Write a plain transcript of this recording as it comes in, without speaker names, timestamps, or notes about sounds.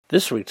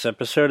This week's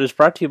episode is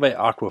brought to you by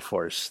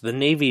Aquaforce, the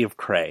Navy of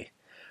Cray.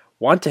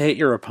 Want to hit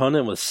your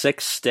opponent with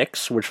 6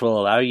 sticks, which will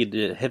allow you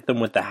to hit them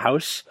with the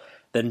house?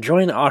 Then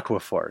join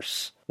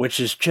Aquaforce, which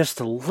is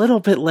just a little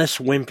bit less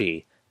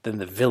wimpy than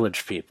the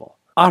Village People.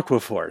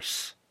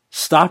 Aquaforce,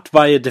 stopped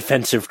by a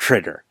defensive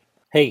trigger.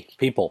 Hey,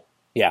 people.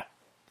 Yeah,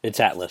 it's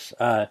Atlas.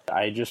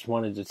 I just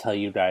wanted to tell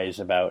you guys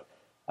about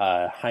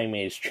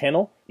Jaime's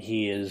channel.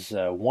 He is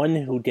One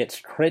Who Gets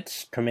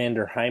Crits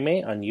Commander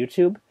Jaime on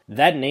YouTube.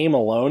 That name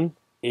alone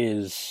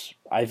is,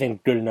 I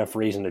think, good enough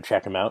reason to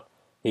check him out.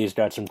 He's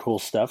got some cool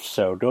stuff,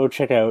 so go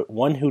check out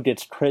One Who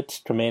Gets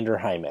Crits Commander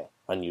Jaime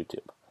on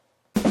YouTube.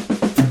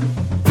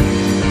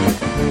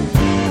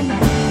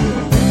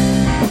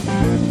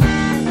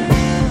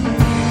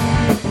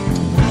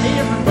 Hey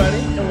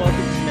everybody, and welcome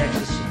to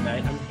Nexus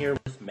Tonight. I'm here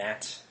with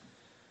Matt.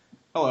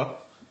 Hello.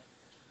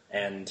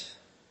 And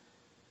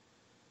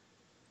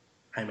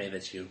Jaime,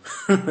 that's you.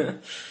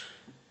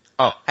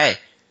 Oh, hey.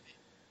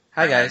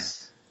 Hi,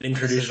 guys.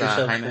 Introduce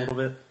yourself Jaime. a little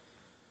bit.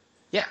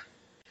 Yeah.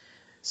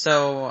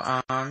 So,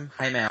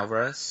 Jaime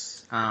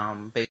Alvarez.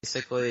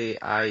 Basically,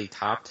 I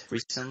topped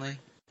recently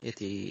at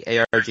the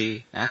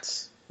ARG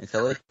Nats in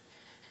Philly.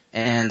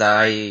 And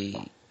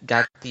I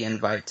got the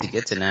invite to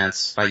get to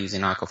Nats by using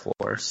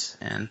Aquaforce.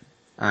 And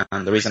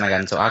the reason I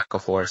got into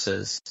Aquaforce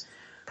is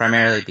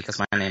primarily because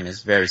my name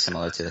is very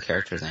similar to the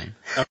character's name.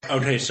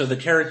 Okay, so the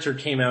character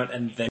came out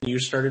and then you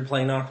started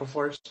playing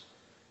Aquaforce?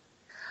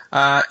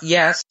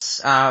 Yes.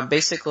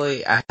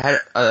 Basically, I had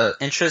an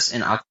interest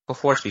in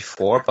Aquaforce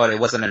before, but it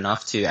wasn't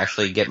enough to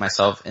actually get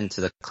myself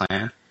into the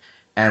clan.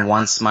 And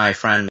once my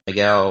friend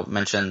Miguel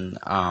mentioned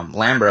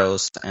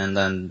Lambros, and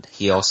then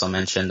he also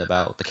mentioned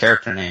about the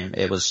character name,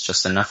 it was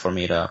just enough for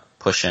me to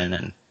push in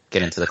and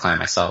get into the clan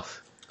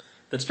myself.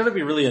 That's gonna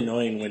be really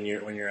annoying when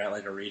you're at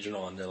like a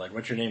regional and they're like,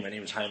 "What's your name?" "My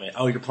name is Jaime."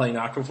 "Oh, you're playing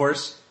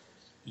Aquaforce?"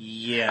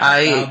 Yeah,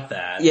 about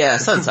that. Yeah,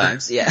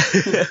 sometimes, yeah.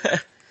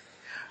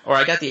 Or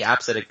I got the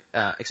opposite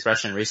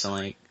expression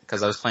recently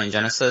because I was playing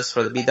Genesis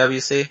for the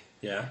BWC.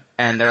 Yeah.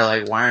 And they're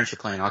like, "Why aren't you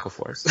playing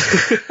Aquaforce?"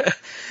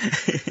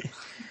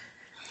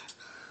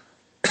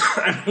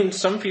 I mean,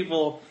 some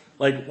people,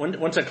 like,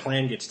 once a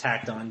clan gets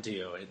tacked onto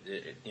you,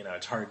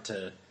 it's hard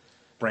to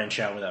branch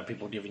out without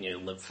people giving you a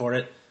lip for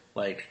it.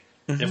 Like,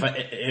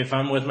 if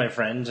I'm with my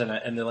friends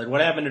and they're like, "What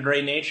happened to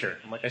Great Nature?"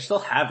 I'm like, "I still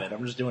have it.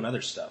 I'm just doing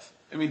other stuff."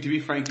 I mean, to be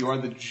frank, you are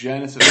the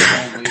Genesis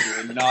clan leader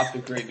and not the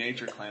Great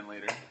Nature clan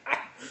leader.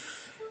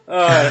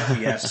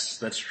 Yes,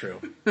 that's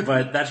true.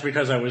 But that's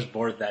because I was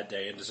bored that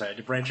day and decided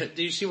to branch it.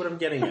 Do you see what I'm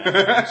getting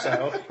at?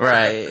 So.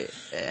 Right.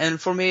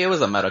 And for me, it was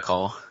a meta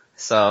call.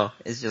 So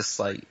it's just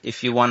like,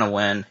 if you want to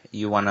win,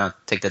 you want to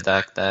take the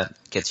deck that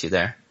gets you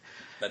there.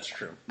 That's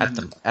true. At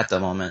the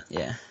moment,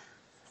 yeah.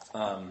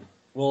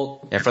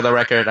 Well, yeah. For the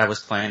record, I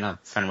was playing a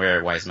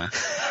Fenrir Wiseman.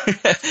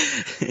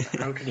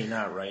 How can you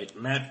not, right?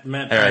 Matt,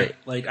 right.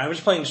 Like, I was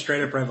playing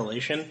straight up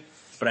Revelation,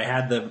 but I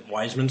had the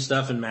Wiseman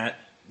stuff, and Matt,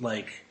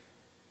 like,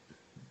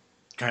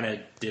 kind of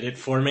did it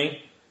for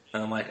me.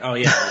 And I'm like, "Oh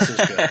yeah, this is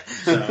good."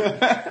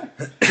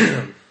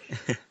 So.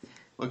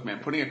 Look, man,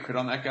 putting a crit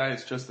on that guy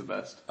is just the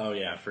best. Oh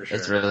yeah, for sure.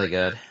 It's really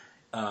good.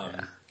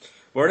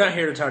 We're not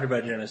here to talk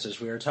about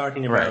Genesis. We are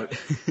talking about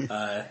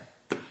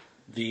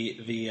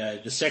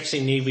the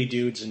sexy Navy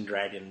dudes and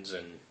dragons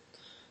and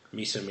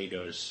Mis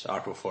Amigos,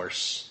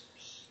 Aquaforce.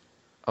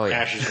 Oh yeah.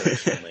 Ashes very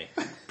friendly.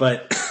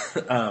 But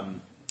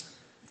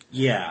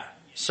yeah.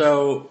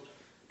 So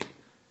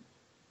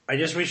I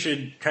guess we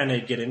should kind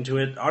of get into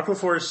it.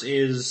 Aquaforce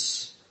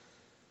is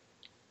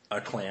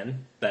a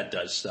clan that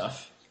does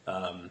stuff.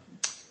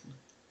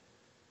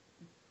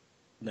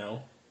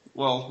 No?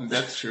 Well,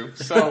 that's true.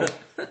 So,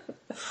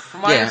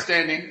 from my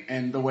understanding,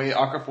 and the way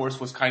Aquaforce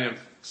was kind of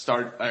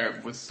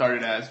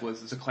started as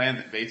was a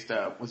clan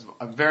that was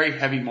a very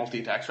heavy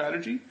multi-attack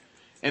strategy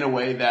in a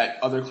way that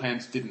other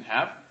clans didn't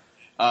have.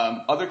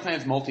 Other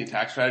clans'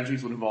 multi-attack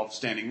strategies would involve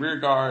standing rear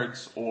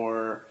guards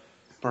or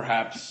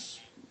perhaps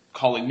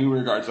calling new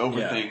rear guards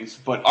over things.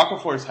 But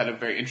Aquaforce had a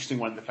very interesting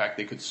one in the fact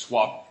they could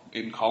swap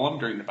in column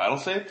during the battle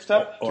save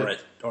step.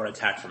 Or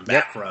attack from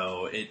back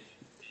row. It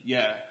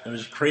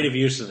was creative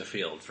use of the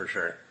field, for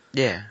sure.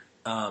 Yeah.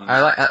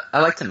 I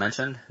like to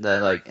mention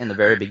that, like, in the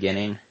very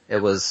beginning,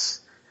 it was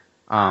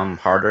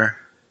harder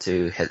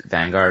to hit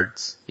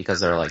vanguards because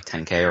they're like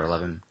 10k or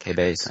 11k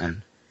base,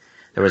 and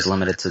there was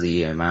limited to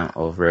the amount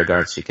of rear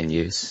guards you can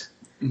use.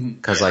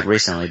 Because like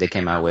recently they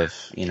came out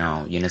with,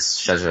 units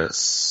such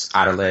as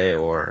Adelaide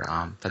or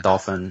the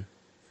Dolphin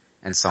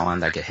and so on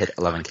that get hit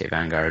 11k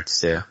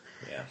vanguards too.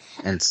 Yeah.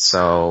 And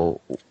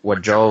so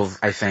what drove,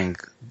 I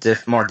think,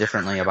 more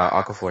differently about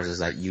Aquaforce is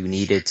that you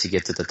needed to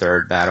get to the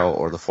 3rd battle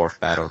or the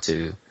 4th battle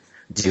to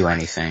do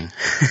anything,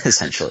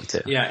 essentially,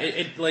 too. Yeah,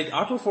 it like,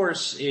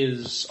 Aquaforce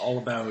is all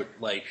about,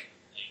 like,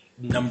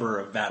 number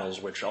of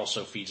battles, which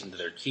also feeds into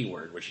their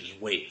keyword, which is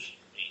wave.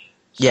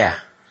 So, yeah.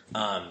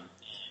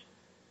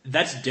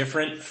 That's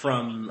different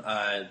from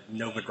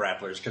Nova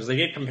Grapplers, because they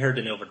get compared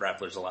to Nova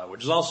Grapplers a lot,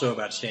 which is also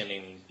about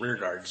standing rear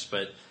guards,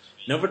 but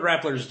Nova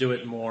Grapplers do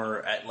it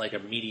more at, like, a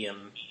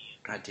medium.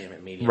 God damn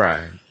it, medium.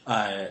 Right.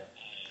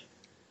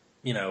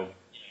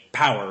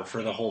 power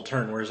for the whole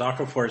turn, whereas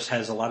Aquaforce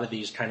has a lot of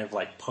these kind of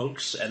like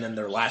pokes, and then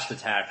their last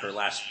attack or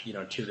last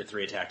 2 to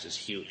 3 attacks is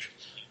huge.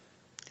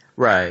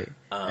 Right.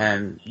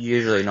 And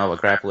usually Nova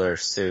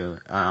Grapplers too,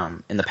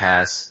 in the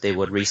past, they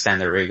would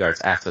restand their rear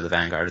guards after the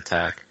Vanguard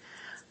attack.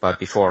 But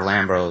before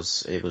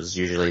Lambros, it was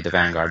usually the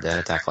Vanguard that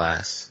attacked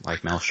last,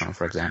 like Maelstrom,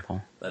 for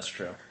example. That's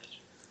true.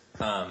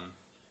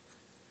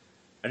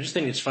 I just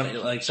think it's funny,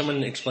 like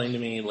someone explained to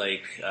me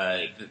like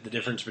the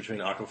difference between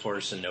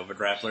Aquaforce and Nova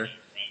Grappler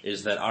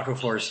is that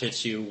Aquaforce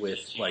hits you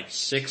with like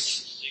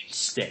 6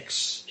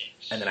 sticks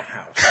and then a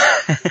house.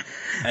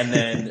 And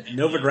then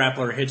Nova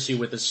Grappler hits you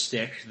with a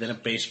stick, then a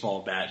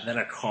baseball bat, then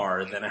a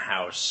car, then a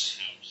house,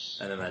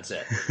 and then that's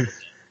it.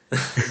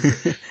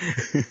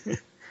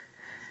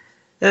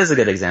 That is a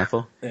good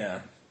example. Yeah.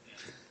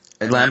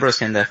 Lambros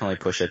can definitely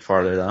push it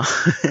farther though.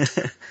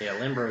 Yeah,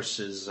 Lambros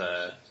is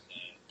a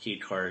key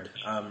card.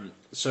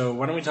 So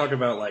why don't we talk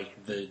about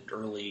like the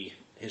early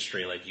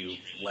history like you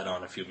led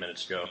on a few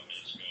minutes ago?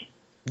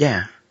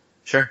 Yeah,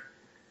 sure.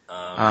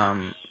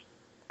 Go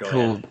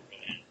ahead.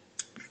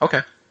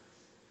 Okay.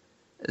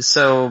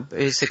 So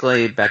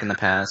basically, back in the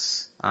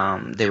past,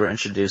 they were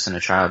introduced in a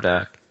trial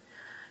deck,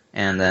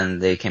 and then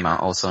they came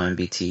out also in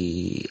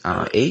BT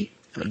 8,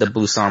 the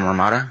Blue Storm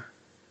Armada.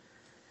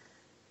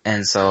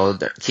 And so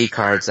the key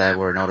cards that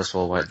were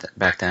noticeable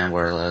back then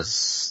were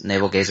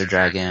Naval Gazer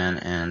Dragon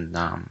and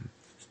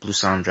Blue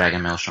Storm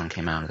Dragon Maelstrom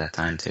came out at that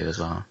time too as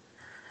well.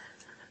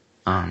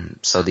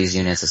 So these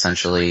units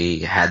essentially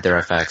had their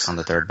effects on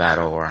the 3rd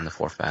battle or on the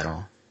 4th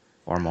battle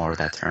or more of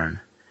that turn.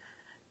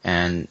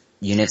 And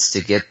units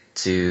to get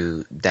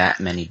to that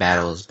many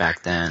battles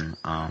back then,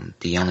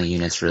 the only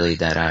units really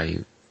that I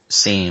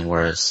seen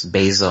was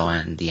Basil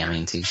and the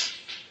MNT.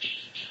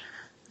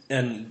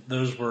 And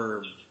those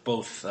were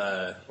both,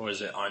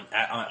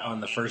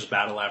 on the first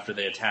battle after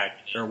they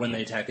attacked, or when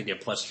they attack they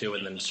get +2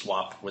 and then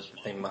swap with the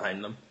thing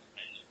behind them?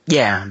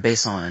 Yeah,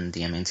 Basil and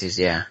the MNTs,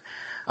 yeah.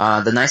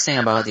 The nice thing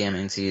about the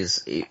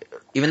MNTs,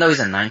 even though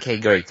he's a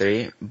 9k grade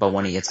 3, but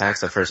when he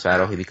attacks the first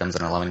battle, he becomes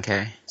an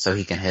 11k, so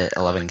he can hit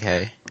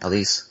 11k at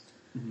least.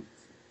 Mm-hmm.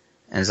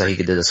 And so he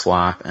could do the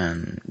swap,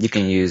 and you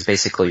can use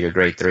basically your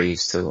grade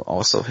 3s to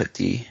also hit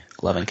the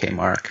 11k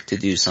mark to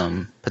do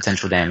some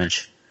potential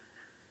damage.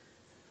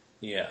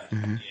 Yeah.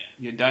 Mm-hmm.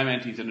 Yeah,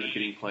 Diamantes ended up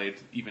getting played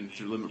even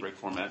through Limit Break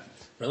format.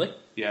 Really?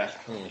 Yeah.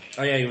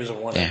 Oh yeah, he was a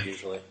 1-up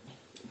usually.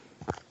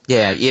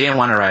 Yeah, you didn't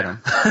want to ride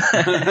him.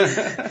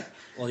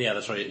 Well, yeah,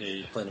 that's why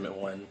you played him at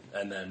 1,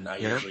 and then I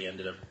usually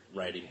ended up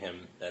riding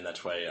him, and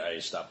that's why I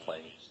stopped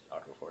playing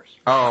Aquaforce.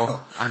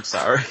 Oh, I'm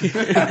sorry.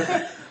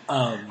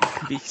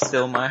 Be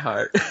still my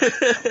heart.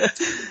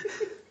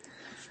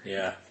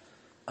 Yeah.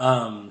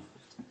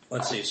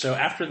 Let's see. So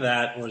after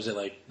that, what was it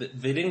like?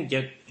 They didn't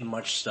get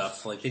much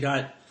stuff. Like they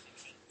got,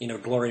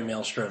 Glory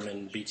Maelstrom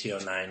in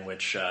BT09,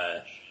 which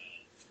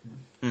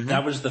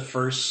that was the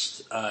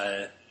first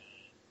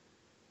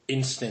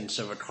instance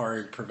of a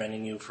card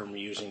preventing you from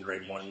using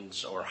grade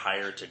 1s or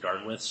higher to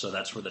guard with. So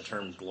that's where the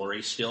term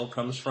Glory skill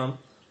comes from.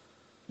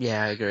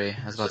 Yeah, I agree.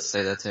 I was about to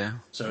say that too.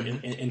 So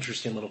an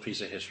interesting little piece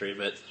of history,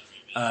 but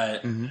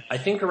I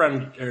think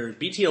around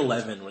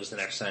BT11 was the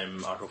next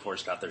time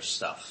Aquaforce got their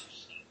stuff.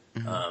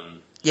 Mm-hmm.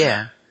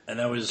 Yeah. And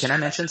that was... Can I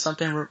mention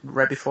something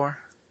right before?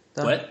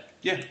 Though? What?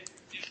 Yeah.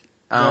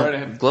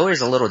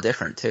 Glory's a little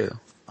different too.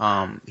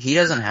 He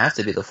doesn't have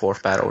to be the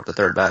 4th battle or the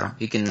 3rd battle.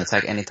 He can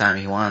attack anytime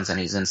he wants and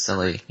he's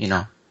instantly,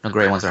 no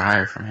grade 1s or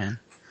higher from him.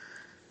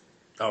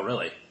 Oh,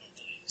 really?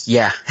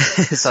 Yeah.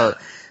 So,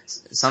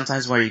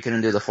 sometimes where you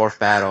couldn't do the 4th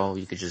battle,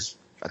 you could just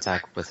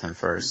attack with him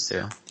first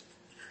too.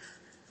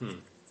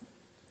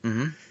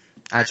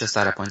 I just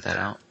thought I'd point that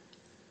out.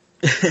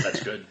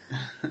 That's good.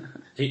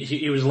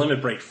 He was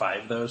Limit Break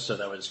 5 though, so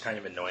that was kind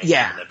of annoying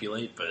to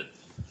manipulate, but...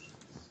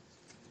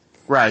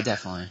 Right,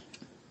 definitely.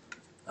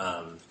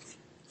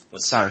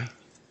 Sorry.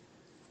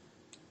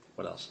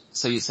 What else?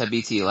 So you said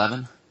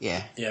BT11?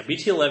 Yeah. Yeah,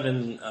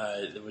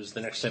 BT11, it was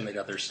the next time they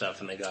got their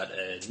stuff, and they got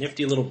a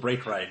nifty little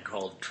break ride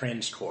called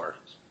Transcore.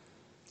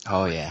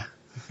 Oh, yeah.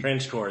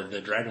 Transcore, the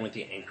dragon with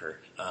the anchor.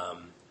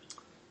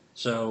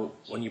 So,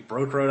 when you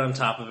broke road on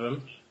top of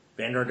him,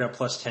 Vanguard got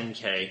plus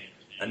 10k,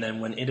 and then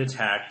when it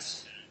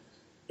attacked,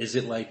 is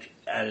it like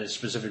at a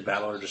specific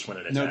battle or just when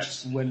it attacks? No,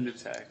 just when it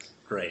attacks.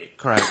 Great.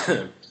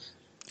 Correct.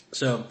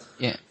 So,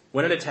 yeah.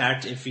 When it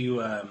attacked, if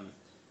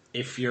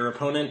your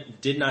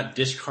opponent did not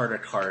discard a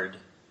card,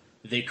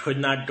 they could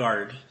not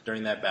guard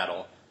during that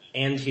battle,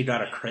 and he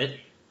got a crit.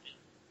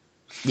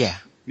 Yeah.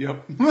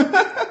 Yep.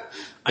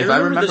 If I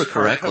remember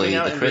correctly,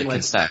 the crit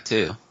can stack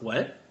too.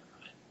 What?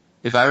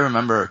 If I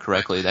remember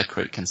correctly, that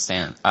crit can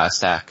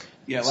stack.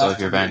 Yeah. So if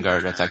your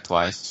Vanguard attack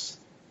twice,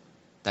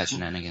 that's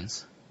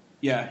shenanigans.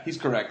 Yeah, he's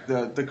correct.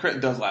 The crit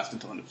does last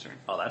until end of turn.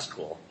 Oh, that's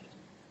cool.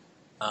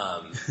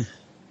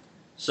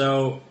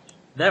 So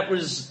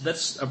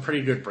that's a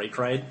pretty good break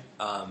ride.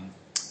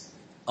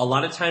 A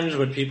lot of times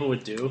what people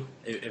would do,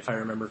 if I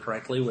remember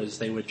correctly, was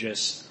they would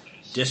just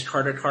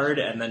discard a card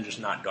and then just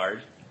not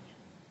guard.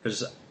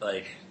 Because,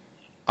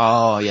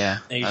 oh, yeah.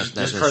 And you just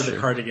discard the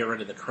card to get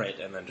rid of the crit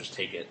and then just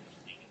take it.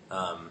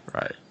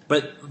 Right.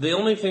 But the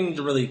only thing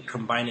to really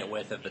combine it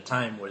with at the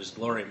time was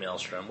Glory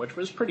Maelstrom, which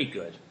was pretty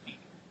good.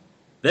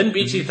 Then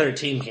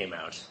BT13 came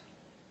out.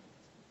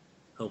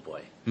 Oh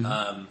boy.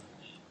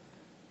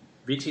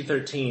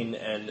 BT13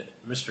 and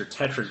Mr.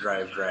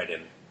 Tetradrive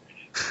Dragon.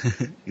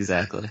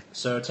 Exactly.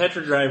 So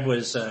Tetradrive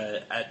was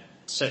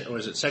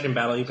was it second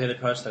battle you pay the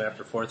cost, then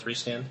after 4th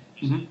restand?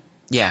 Mm-hmm.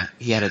 Yeah,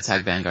 he had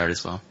Attack Vanguard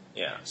as well.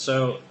 Yeah.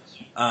 So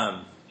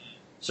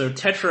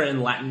Tetra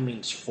in Latin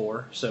means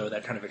 4, so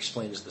that kind of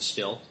explains the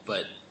skill.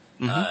 But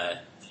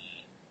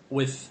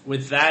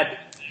with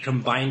that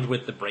combined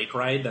with the Break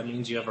Ride, that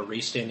means you have a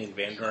restanding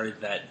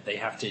Vanguard that they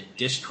have to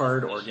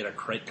discard or get a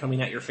crit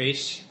coming at your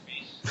face.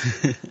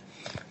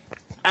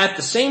 At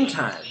the same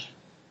time,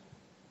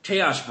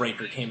 Chaos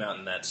Breaker came out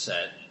in that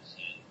set.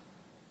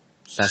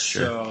 That's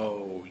true.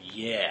 So,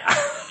 yeah.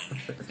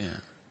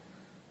 Yeah.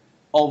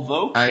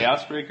 Although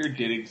Chaos Breaker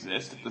did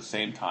exist at the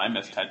same time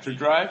as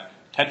Tetradrive,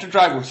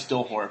 Tetradrive was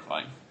still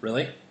horrifying.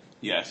 Really?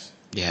 Yes.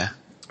 Yeah.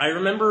 I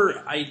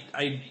remember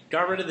I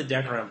got rid of the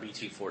deck around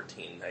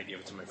BT14. I gave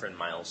it to my friend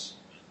Miles.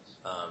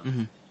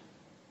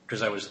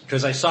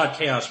 Because I saw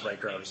Chaos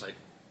Breaker, I was like,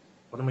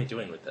 what am I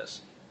doing with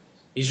this?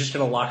 He's just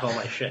going to lock all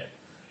my shit.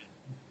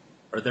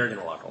 Or they're going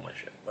to lock all my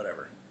shit.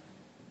 Whatever.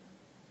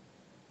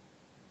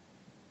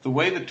 The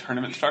way the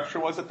tournament structure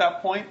was at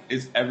that point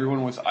is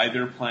everyone was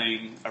either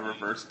playing a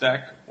reverse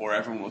deck or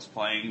everyone was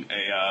playing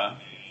a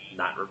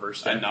not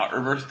reverse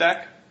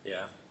deck. Yeah.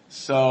 Yeah.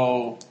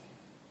 So,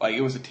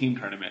 it was a team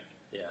tournament.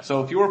 Yeah.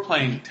 So if you were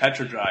playing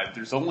Tetradrive,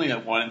 there's only a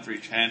 1 in 3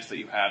 chance that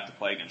you have to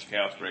play against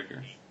Chaos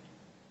Breaker.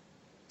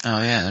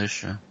 Oh yeah, that is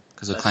true.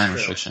 Because of clan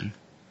restriction.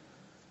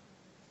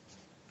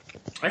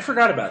 I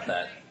forgot about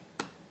that.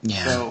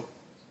 Yeah. So,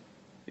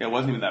 it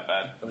wasn't even that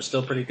bad. It was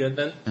still pretty good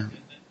then?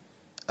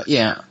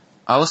 Yeah.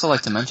 I also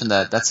like to mention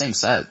that same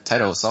set,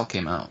 Tidal Assault,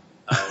 came out.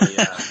 Oh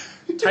yeah.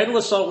 Tidal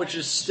Assault, which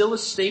is still a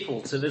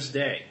staple to this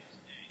day.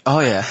 Oh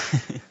yeah.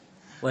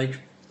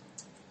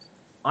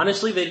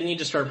 Honestly, they need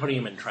to start putting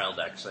him in trial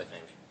decks, I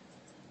think.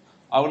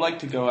 I would like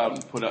to go out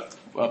and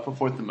put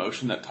forth the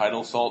motion that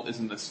Tidal Assault is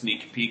in the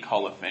Sneak Peek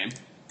Hall of Fame.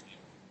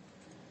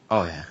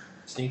 Oh yeah.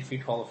 Sneak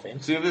Peek Hall of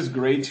Fame? So you have this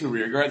grade 2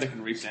 rear guard that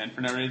can restand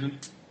for no reason.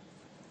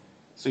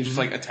 So you just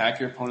attack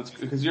your opponent's,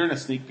 because you're in a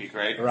sneak peek,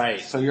 right?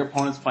 Right. So your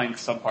opponent's playing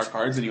subpar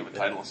cards and you have a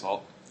Tidal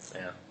Assault.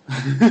 Yeah.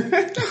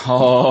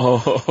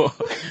 Oh.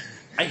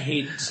 I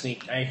didn't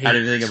think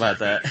about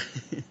that.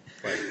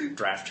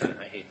 Draft turn.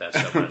 I hate that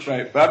so much.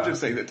 Right, but I'm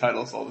just saying that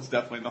Tidal Assault is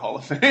definitely in the Hall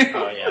of Fame.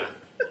 Oh yeah.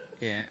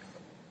 Yeah.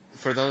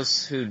 For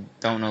those who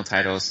don't know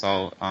Tidal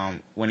Assault,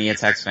 when he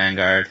attacks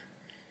Vanguard,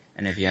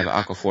 and if you have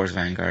Aqua Force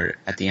Vanguard,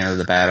 at the end of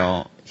the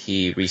battle,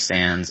 he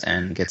restands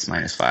and gets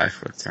 -5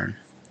 for the turn.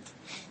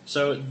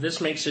 So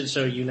this makes it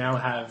so you now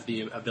have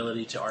the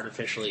ability to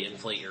artificially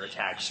inflate your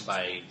attacks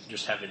by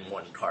just having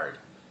one card.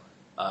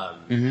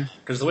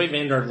 Because the way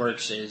Vanguard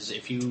works is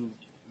if you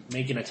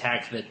make an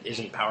attack that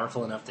isn't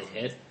powerful enough to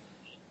hit,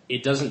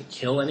 it doesn't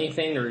kill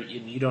anything or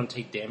you don't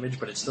take damage,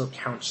 but it still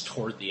counts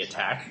toward the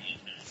attack.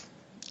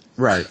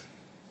 Right.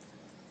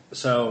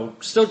 So,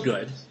 still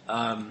good.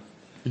 A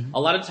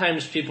lot of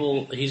times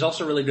he's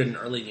also really good in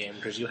early game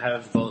because you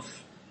have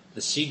both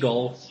the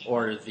Seagull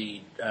or the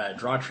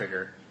draw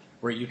trigger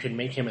where you can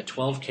make him a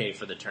 12k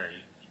for the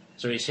turn.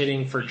 So he's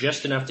hitting for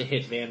just enough to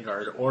hit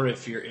Vanguard, or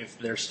if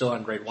they're still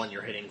on grade 1,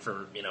 you're hitting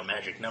for,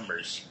 magic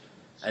numbers.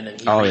 And then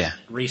he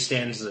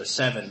restands the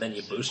 7, then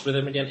you boost with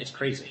him again. It's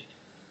crazy.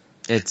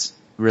 It's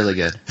really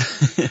good.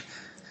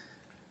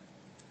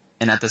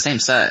 And at the same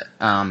set,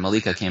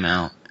 Malika came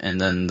out, and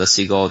then the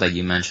Seagull that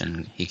you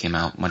mentioned, he came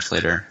out much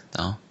later,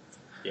 though.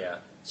 Yeah.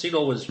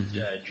 Seagull was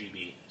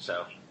GB,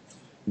 so.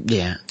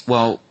 Yeah.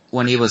 Well,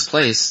 when he was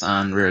placed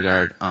on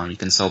rearguard, you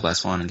can Soul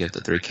Blast 1 and give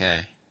the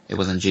 3k. It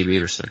wasn't GB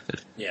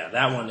restricted. Yeah,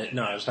 that one,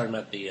 no, I was talking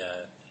about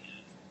the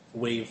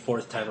wave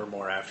 4th time or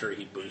more after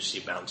he boosts, he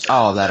bounces.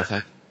 Oh, that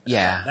effect.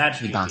 Yeah, that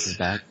he bounces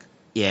back.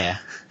 Yeah.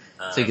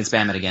 So you can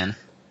spam it again.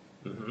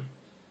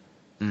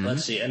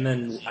 Let's see, and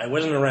then I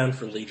wasn't around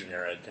for Legion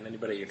Era. Can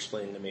anybody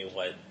explain to me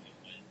what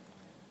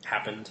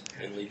happened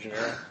in Legion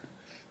Era?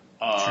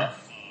 Sure.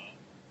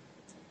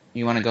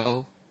 You want to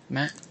go,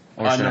 Matt?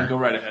 Or no, go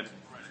right ahead.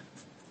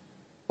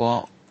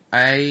 Well,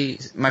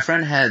 my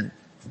friend had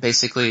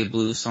basically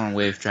Blue Storm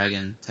Wave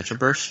Dragon, Tetra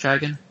Burst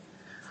Dragon.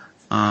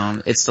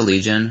 It's the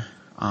Legion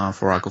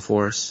for Aqua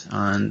Force.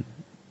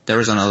 There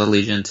was another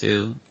Legion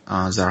too,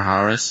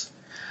 Zarharis.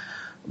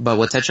 But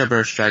what Tetra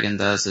Burst Dragon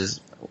does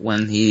is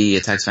when he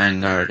attacks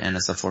Vanguard and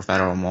it's a 4th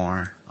battle or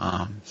more,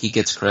 he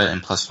gets crit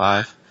and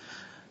 +5.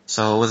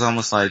 So it was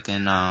almost like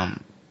in a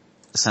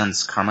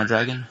sense Karma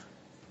Dragon.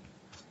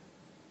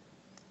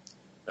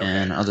 Okay.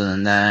 And other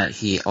than that,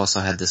 he also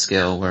had the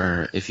skill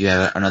where if you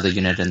have another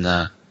unit in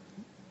the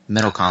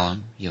middle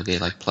column, you'll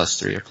get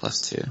 +3 or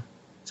 +2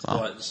 as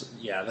well.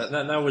 Yeah,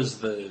 that was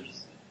the,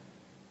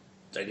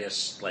 I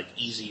guess,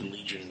 easy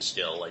Legion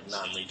skill,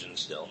 non-Legion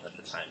skill at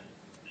the time.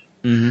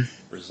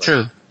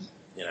 True.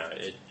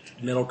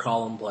 Middle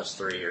column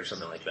 +3 or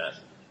something like that.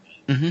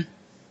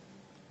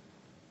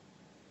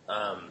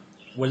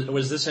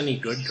 Was this any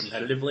good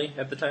competitively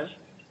at the time?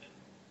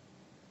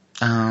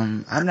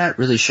 I'm not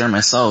really sure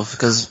myself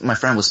because my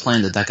friend was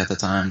playing the deck at the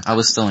time. I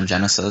was still in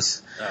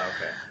Genesis. Oh,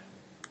 okay.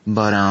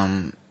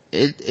 But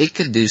it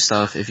could do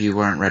stuff if you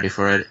weren't ready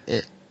for it.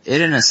 It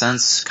in a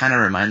sense kind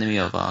of reminded me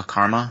of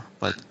Karma,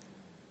 but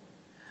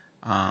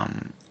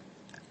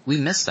we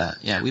missed that.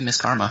 Yeah, we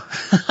missed Karma.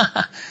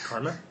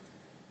 Karma?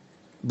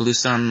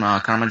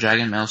 Bluestorm Karma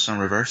Dragon Maelstrom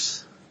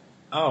Reverse.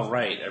 Oh,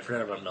 right. I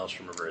forgot about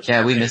Maelstrom Reverse. Yeah,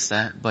 okay. we missed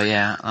that. But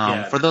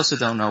yeah, for those who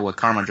don't know what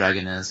Karma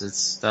Dragon is,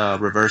 it's the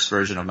reverse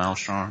version of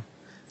Maelstrom.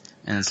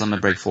 And it's limit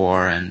break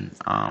 4, and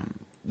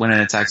when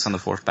it attacks on the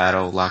 4th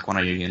battle, lock one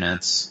of your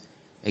units.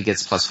 It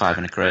gets +5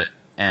 in a crit,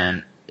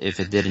 and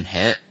if it didn't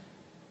hit,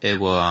 it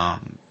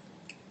will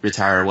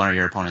retire one of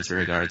your opponent's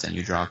rear guards, and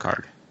you draw a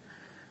card.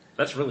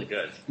 That's really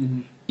good.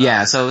 Mm-hmm.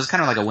 Yeah, so it was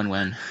kind of like a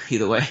win-win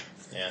either way.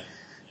 Yeah,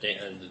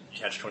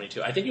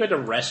 Catch-22. I think you had to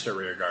rest a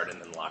rear guard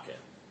and then lock it,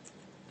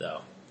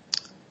 though.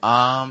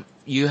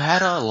 You had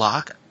to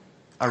lock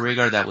a rear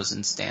guard that was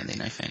in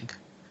standing, I think.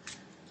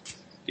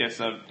 Yes,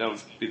 that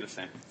would be the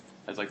same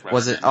as like.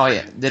 Was it? Oh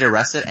yeah, did it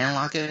rest it and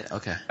lock it?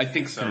 Okay. I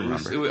think so.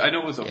 I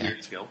know it was a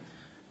weird skill.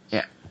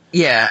 Yeah.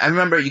 Yeah, I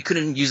remember you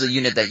couldn't use a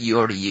unit that you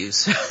already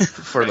use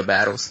for the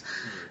battles.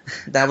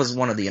 That was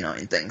one of the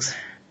annoying things.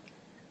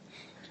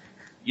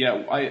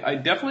 Yeah, I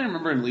definitely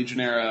remember in Legion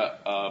era,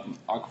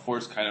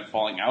 Aquaforce kind of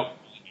falling out.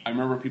 I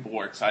remember people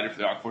were excited for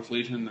the Aquaforce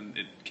Legion, and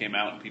it came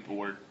out and people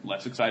were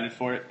less excited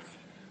for it.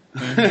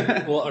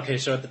 Well, okay,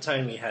 so at the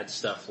time we had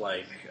stuff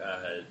like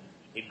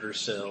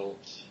Yggdrasil,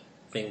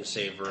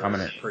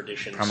 Thingsaver,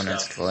 Perdition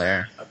Prominence stuff,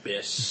 Flare.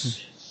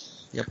 Abyss.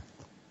 Yep.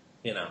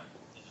 You know.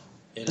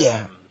 It's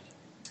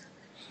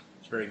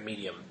very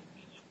medium.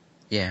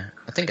 Yeah,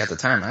 I think at the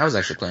time I was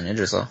actually playing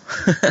Yggdrasil.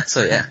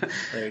 So yeah.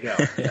 There you go,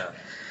 yeah.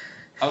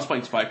 I was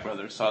playing Spike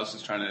Brothers, so I was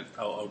just trying to...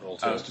 Ogul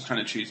too. I was just trying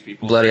to choose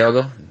people. Bloody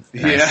Ogul?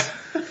 Nice.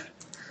 Yeah.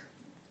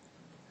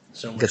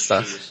 So much good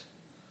stuff. cheese.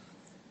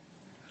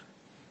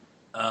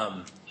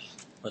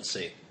 Let's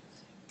see.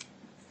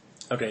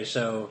 Okay,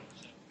 so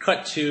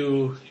cut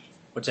to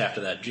what's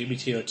after that?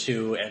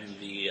 GBT02 and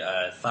the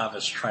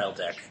Thavas trial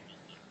deck.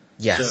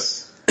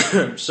 Yes.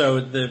 So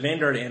the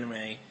Vanguard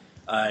anime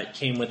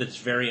came with its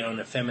very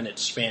own effeminate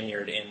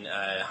Spaniard in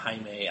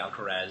Jaime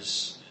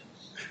Alcaraz.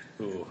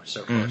 Ooh,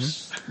 so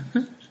close.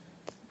 Mm-hmm.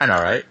 I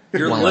know, right?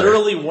 You're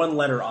literally one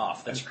letter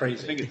off. That's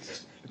crazy. I think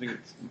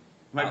it's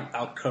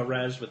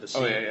Alcaraz with a C.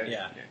 Oh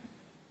yeah.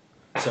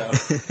 So,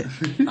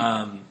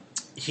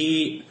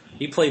 he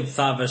played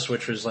Thavas,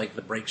 which was like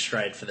the break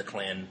stride for the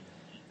clan,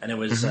 and it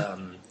was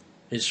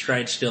his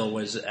stride skill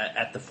was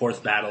at the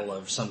 4th battle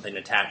of something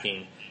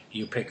attacking.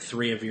 You pick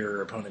 3 of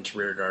your opponent's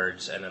rear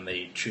guards, and then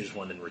they choose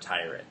one and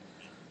retire it.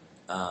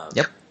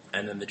 Yep.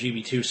 And then the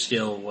GB2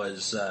 skill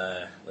was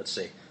let's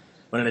see.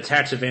 When it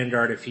attacks a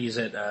Vanguard, if he's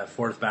at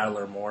 4th battle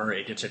or more,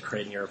 it gets a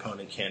crit and your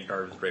opponent can't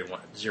guard with grade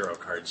 0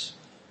 cards.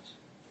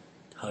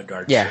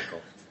 Guard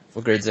circle.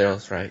 Well, grade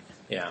 0's right.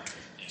 Yeah.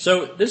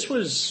 So this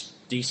was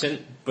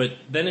decent, but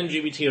then in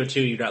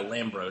GBT02 you got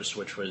Lambros,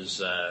 which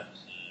was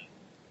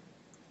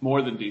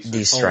more than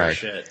decent. Holy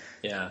shit.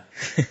 Yeah.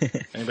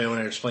 Anybody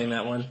want to explain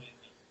that one?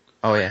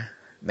 Oh yeah.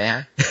 May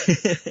I?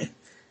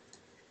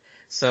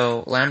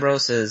 So,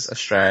 Lambros is a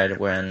stride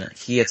when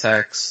he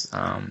attacks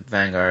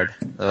Vanguard,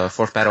 the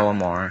 4th battle or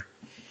more.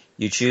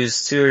 You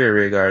choose 2 of your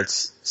rear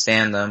guards,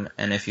 stand them,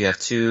 and if you have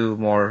 2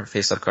 more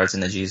face-up cards in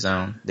the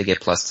G-zone, they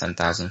get plus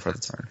 10,000 for the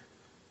turn.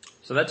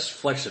 So that's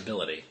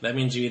flexibility. That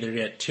means you either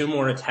get 2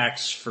 more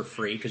attacks for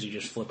free because you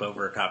just flip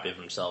over a copy of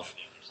himself,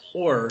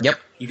 or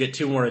you get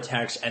 2 more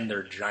attacks and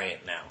they're giant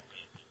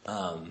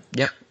now.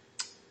 Yep.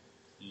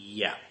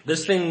 Yeah.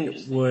 This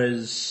thing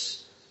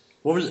was...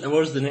 What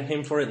was the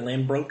nickname for it?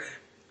 Lambroke?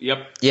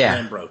 Yep. Yeah.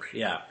 Lambroke,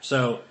 yeah.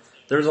 So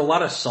there's a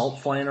lot of salt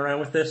flying around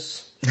with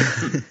this.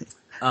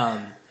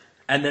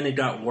 And then it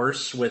got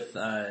worse with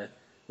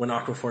when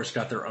Aquaforce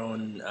got their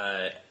own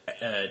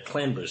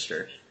clan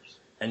booster.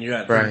 And you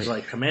got things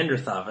like Commander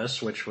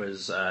Thavas, which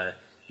was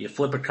you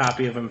flip a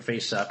copy of him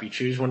face up, you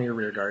choose one of your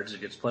rear guards,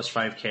 it gets plus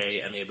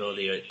 5k and the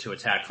ability to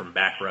attack from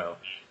back row.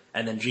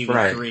 And then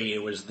GB3, it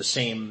was the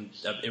same.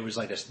 It was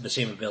like the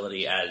same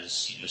ability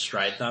as the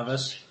Stride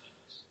Thavas.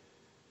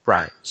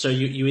 Right. So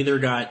you either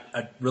got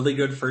a really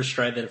good first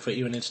stride that put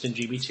you in instant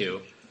GB2,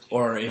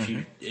 or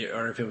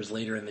if it was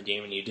later in the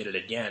game and you did it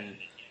again,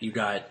 you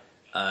got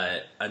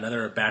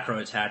another back row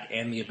attack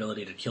and the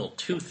ability to kill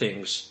 2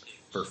 things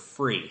for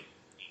free.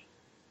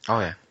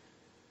 Oh yeah.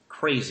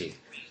 Crazy.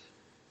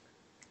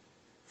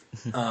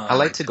 I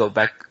like to go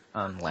back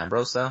on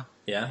Lambros though.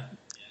 Yeah.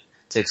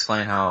 To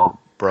explain how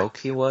broke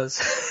he was.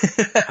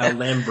 How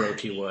Lambroke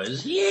he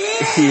was.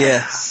 Yeah.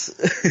 Yes.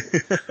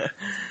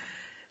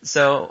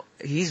 So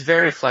he's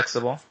very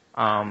flexible.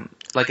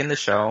 Like in the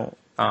show,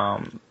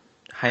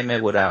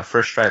 Jaime would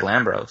first stride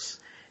Lambros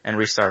and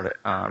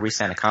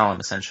restand a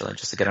column essentially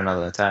just to get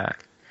another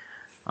attack.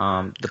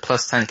 The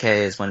plus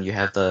 10k is when you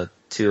have the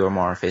 2 or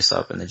more face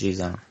up in the G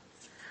zone.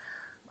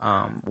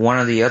 One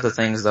of the other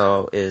things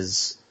though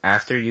is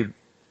after you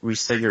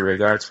reset your rear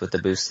guards with the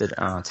boosted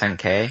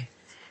 10k,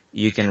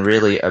 you can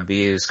really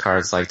abuse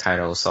cards like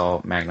Tidal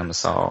Assault, Magnum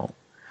Assault,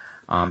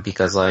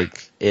 because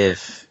like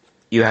if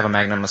you have a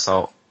Magnum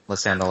Assault,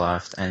 let's say on the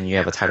left, and you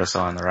have a Tidal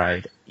Assault on the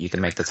right, you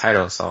can make the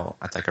Tidal Assault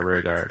attack a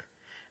rear guard,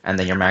 and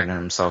then your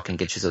Magnum Assault can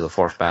get you to the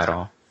 4th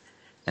battle.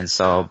 And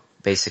so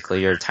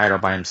basically your Tidal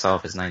by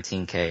himself is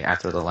 19k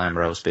after the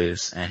Lambros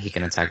boost, and he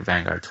can attack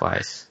Vanguard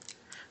twice.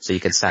 So you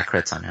can stack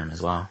crits on him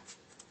as well.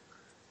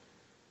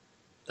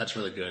 That's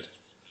really good.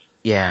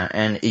 Yeah,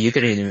 and you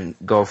could even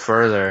go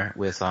further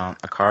with a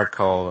card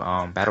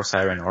called Battle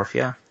Siren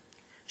Orphea.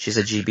 She's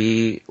a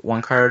GB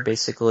 1 card,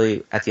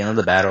 basically, at the end of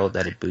the battle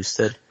that it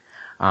boosted.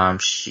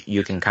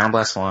 You can Counter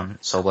Blast 1,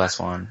 Soul Blast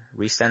 1,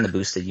 restand the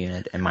boosted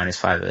unit, and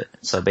 -5 it.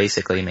 So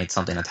basically you made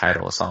something a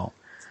Tidal Assault.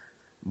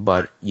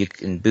 But you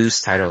can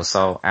boost Tidal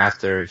Assault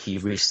after he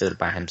restood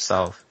by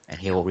himself, and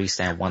he will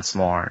restand once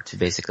more to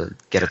basically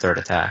get a 3rd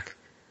attack.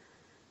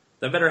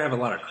 That better have a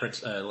lot of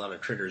crits, a lot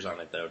of triggers on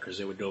it though, because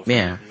it would go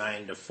from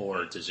 9 to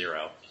 4 to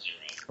 0.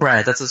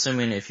 Right, that's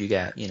assuming if you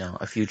get,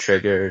 a few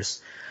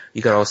triggers.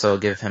 You could also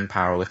give him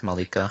power with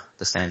Malika,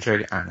 the stand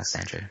trigger, not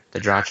stand trigger, the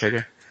draw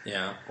trigger.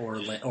 Yeah, or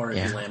if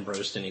you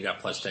Lambros and you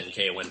got plus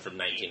 10k, it went from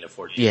 19 to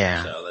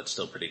 14, so that's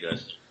still pretty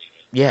good.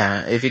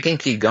 Yeah, if you can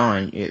keep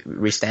going, you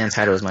restand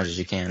Tidal as much as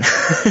you can.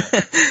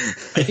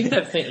 I think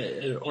that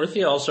thing,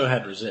 Orphea also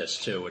had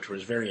resist too, which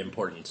was very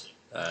important.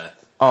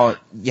 Oh,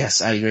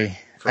 yes, I agree.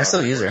 I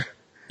still use her.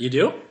 You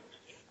do?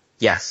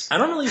 Yes. I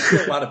don't really see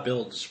a lot of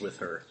builds with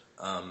her.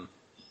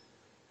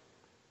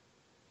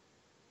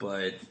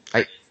 But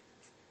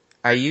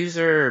I use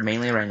her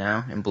mainly right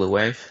now in Blue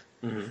Wave.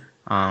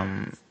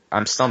 Mm-hmm.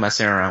 I'm still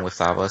messing around with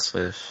Thavas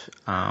with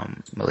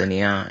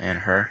Malenia and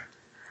her,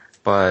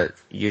 but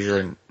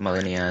usually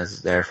Malenia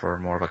is there for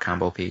more of a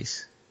combo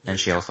piece, and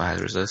she also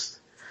has resist.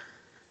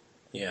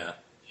 Yeah.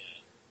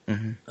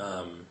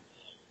 Mm-hmm.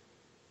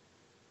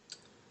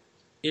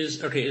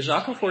 Is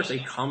Aquaforce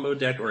a combo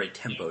deck or a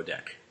tempo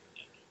deck?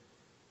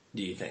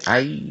 Do you think?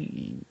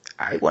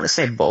 I want to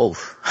say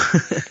both.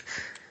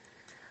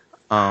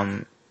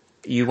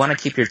 You want to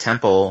keep your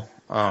tempo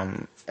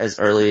as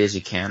early as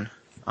you can.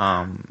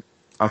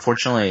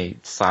 Unfortunately,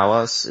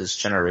 Thawas is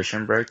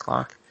Generation Break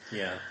Clock.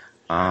 Yeah.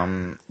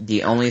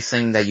 The only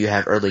thing that you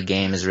have early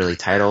game is really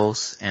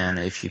titles, and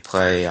if you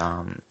play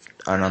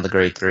another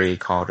grade 3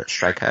 called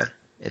Strikehead,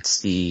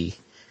 it's the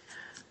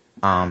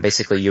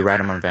basically you ride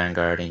him on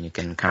Vanguard and you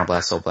can Counter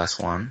Blast Soul Blast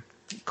 1,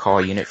 call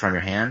a unit from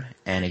your hand,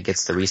 and it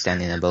gets the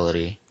restanding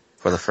ability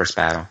for the first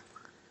battle.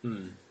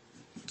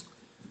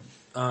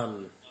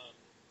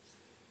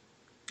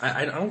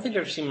 I don't think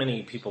I've seen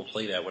many people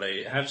play that. What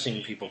I have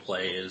seen people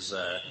play is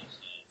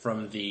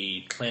from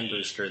the clan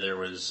booster. There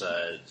was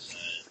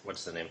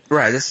what's the name?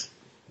 Right. This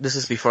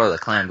is before the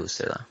clan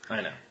booster, though.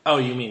 I know. Oh,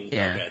 you mean?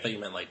 Yeah. Okay, I thought you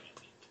meant like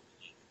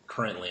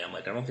currently. I'm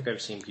like, I don't think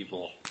I've seen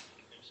people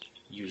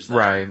use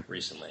that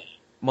recently.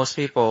 Most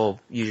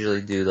people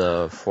usually do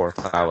the 4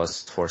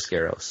 Thawas, 4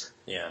 Scaros.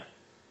 Yeah.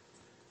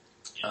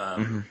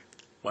 Why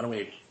don't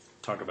we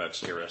talk about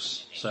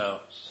Scaros?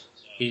 So.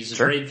 He's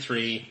a grade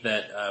 3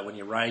 that when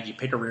you ride, you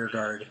pick a rear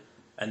guard,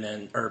 and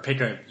then or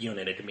pick a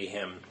unit. It can be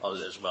him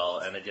as well,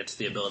 and it gets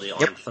the ability on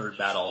 3rd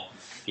battle.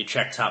 You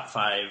check top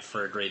 5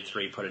 for a grade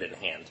 3, put it in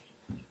hand.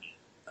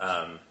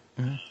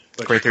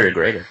 Grade 3 or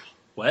greater.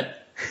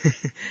 What?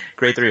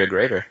 Grade 3 or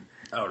greater.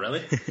 Oh,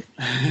 really?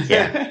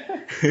 Yeah.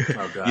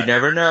 Oh god. You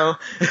never know.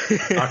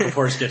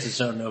 Aquaforce gets its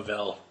own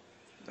novelle.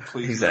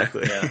 Please.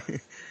 Exactly. Yeah.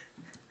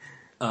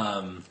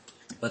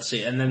 Let's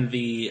see, and then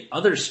the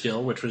other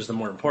skill, which was the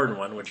more important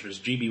one, which was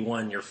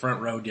GB1, your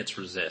front row gets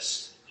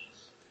resist.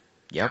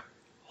 Yep.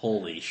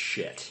 Holy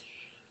shit.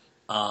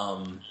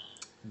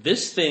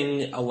 This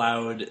thing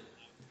allowed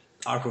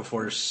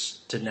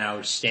Aquaforce to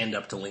now stand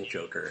up to Link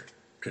Joker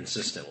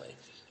consistently.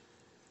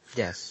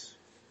 Yes.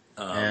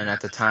 And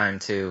at the time,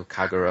 too,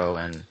 Kagero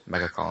and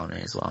Mega Colony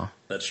as well.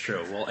 That's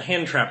true. Well,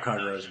 Hand Trap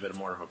Kagero is a bit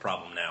more of a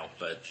problem now,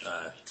 but...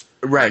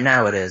 right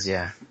now it is,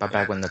 yeah. But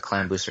back when the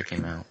Clan Booster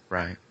came out,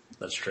 right.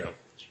 That's true.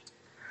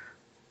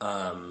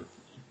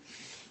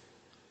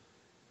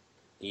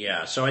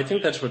 Yeah, so I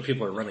think that's what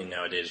people are running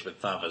nowadays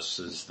with Thavas,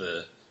 is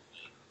the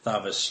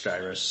Thavas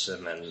Styrus,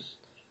 and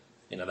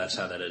then, that's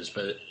how that is.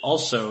 But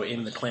also,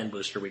 in the Clan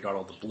Booster, we got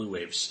all the Blue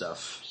Wave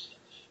stuff,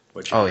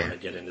 which I'm going to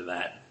get into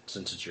that,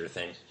 since it's your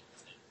thing.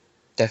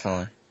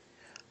 Definitely.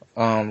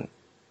 Well,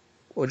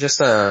 just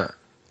to,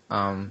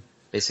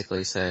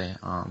 basically say,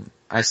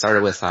 I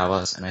started with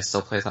Thavas, and I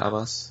still play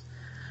Thavas.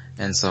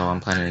 And so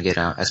I'm planning to get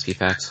out SP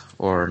packs,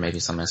 or maybe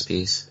some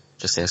SPs,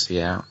 just to SP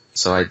out.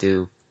 So I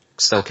do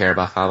still care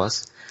about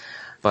Thavas.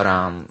 But,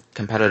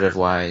 competitive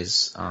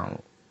wise,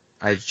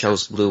 I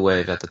chose Blue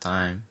Wave at the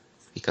time,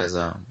 because,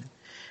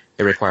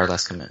 it required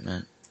less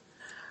commitment.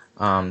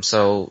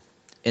 So,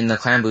 in the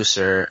Clan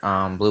Booster,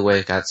 Blue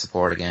Wave got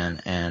support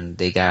again, and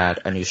they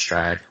got a new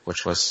Stride,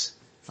 which was,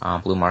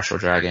 Blue Martial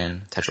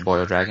Dragon, Tetra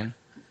Boil Dragon.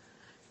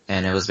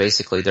 And it was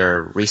basically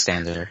their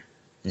restander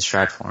in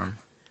Stride form.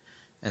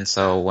 And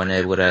so when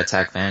it would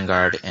attack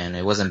Vanguard, and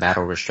it wasn't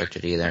battle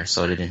restricted either,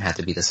 so it didn't have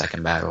to be the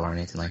second battle or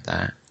anything like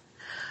that.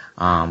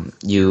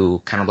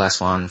 You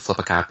counterblast one, flip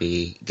a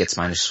copy, gets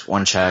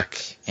 -1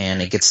 check,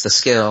 and it gets the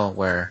skill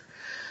where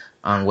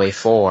on wave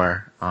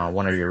 4,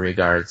 one of your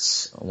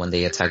rearguards, when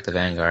they attack the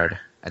Vanguard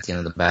at the end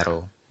of the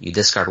battle, you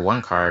discard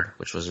one card,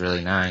 which was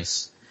really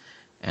nice,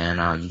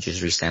 and you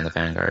just restand the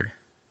Vanguard.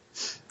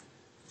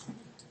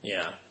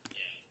 Yeah.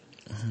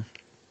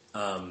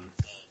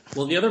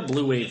 Well, the other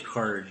blue wave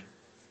card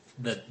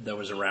that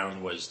was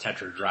around was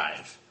Tetra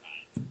Drive.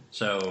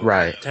 So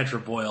right.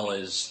 Tetra Boil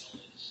is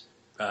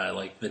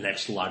like the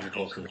next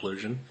logical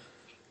conclusion.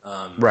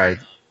 Right.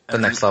 The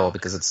next level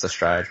because it's the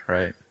Stride,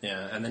 right?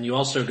 Yeah, and then you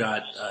also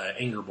got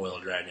Anger Boil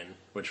Dragon,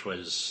 which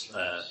was,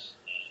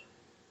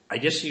 I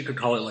guess you could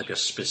call it like a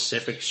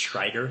specific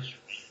Strider.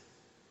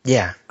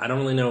 Yeah. I don't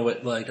really know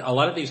what, like, a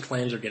lot of these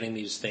clans are getting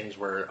these things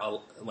where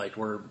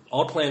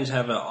all clans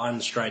have on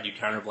Stride you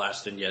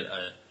counterblast and get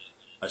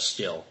a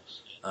skill.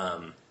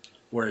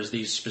 Whereas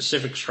these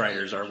specific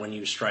Striders are when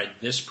you stride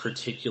this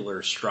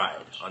particular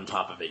Stride, on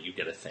top of it you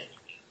get a thing.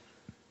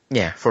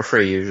 Yeah, for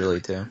free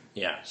usually too.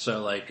 Yeah,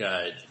 so like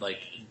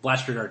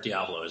Blaster Dart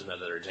Diablo is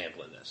another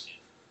example of this.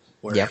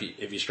 Where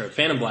if you strike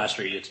Phantom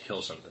Blaster, you get to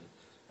kill something.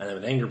 And then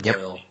with Anger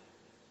Boil,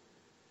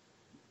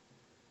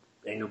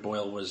 Anger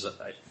Boil was,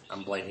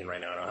 I'm blanking right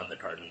now, I don't have the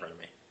card in front of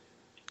me.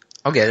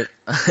 I'll get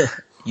it.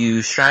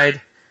 You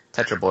stride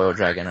Tetra Boil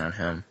Dragon on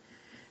him,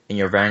 and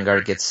your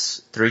Vanguard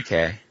gets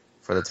 3k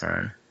for the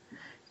turn,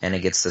 and it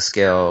gets the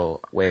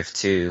skill Wave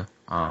 2,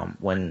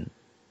 when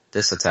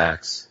this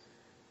attacks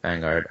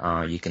Vanguard,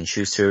 you can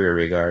choose 2 of your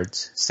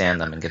rearguards,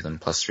 stand them, and give them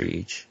 +3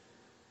 each.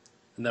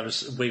 And that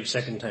was Wave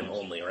 2nd time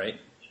only,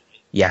 right?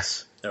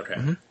 Yes. Okay.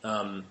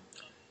 Mm-hmm.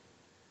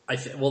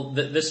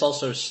 This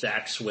also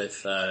stacks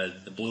with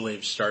the Blue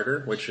Wave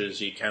starter, which is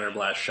you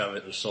counterblast, shove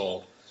it, and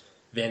soul.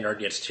 Vanguard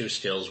gets 2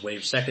 skills.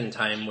 Wave 2nd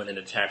time when it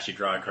attacks, you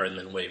draw a card, and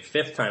then Wave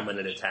 5th time when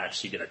it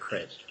attacks, you get a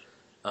crit.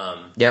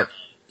 Yep.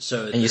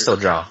 So and you still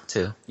draw,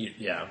 too.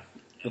 Yeah.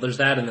 Well, there's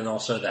that, and then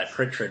also that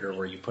crit trigger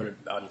where you put it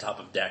on top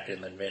of deck,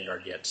 and then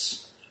Vanguard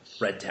gets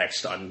red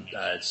text on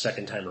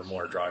 2nd time or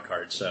more, draw a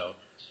card. So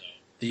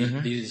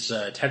these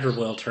Tetra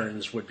Boil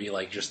turns would be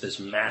like just this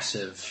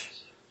massive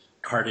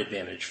card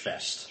advantage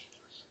fest.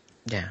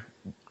 Yeah.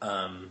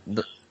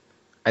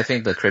 I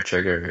think the crit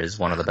trigger is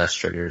one of the best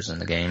triggers in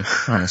the game,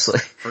 honestly.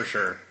 For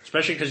sure.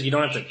 Especially because you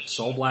don't have to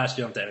soul blast,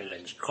 you don't have to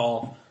anything. Just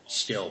call,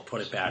 skill,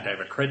 put it back. I have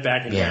a crit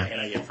back in hand,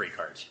 and I get free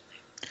cards.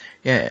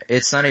 Yeah,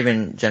 it's not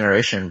even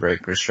generation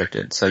break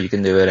restricted, so you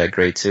can do it at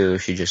grade 2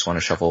 if you just want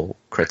to shuffle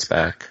crits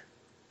back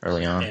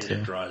early on, and too.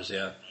 And it draws,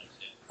 yeah.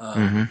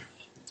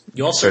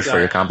 You also search for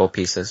your combo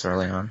pieces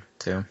early on,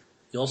 too.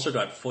 You also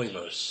got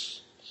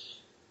Foivos.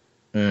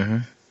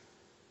 God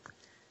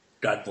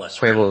bless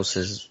Foivos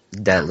is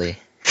deadly.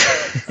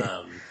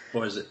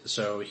 What was it?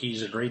 So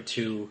he's a grade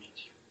 2,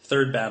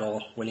 3rd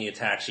battle. When he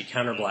attacks, he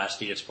counterblast,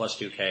 he gets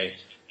 +2k,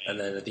 and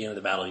then at the end of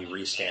the battle, you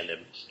restand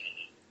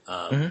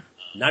him.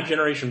 Not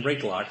generation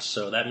break locked,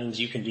 so that means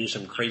you can do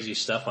some crazy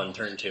stuff on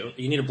turn 2.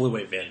 You need a Blue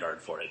Wave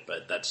Vanguard for it,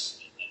 but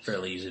that's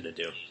fairly easy to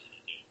do.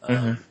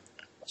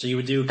 So you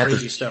would do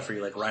crazy stuff where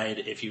you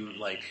if you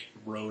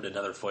rode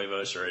another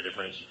Foivos or a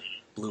different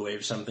Blue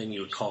Wave something,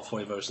 you would call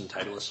Foivos and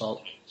Tidal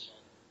Assault.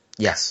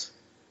 Yes.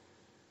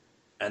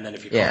 And then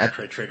if you call the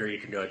crit trigger, you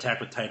can go attack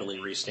with Tidal, he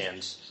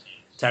restands.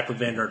 Attack with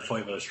Vanguard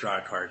Foivos, draw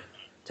a card.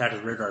 Attack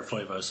with Rearguard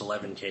Foivos,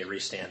 11k,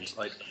 restands.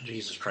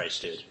 Jesus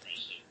Christ, dude.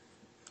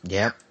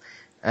 Yep.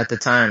 At the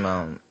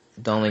time,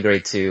 the only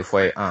grade 2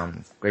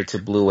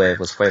 Blue Wave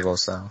was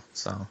Foivos, though,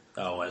 so.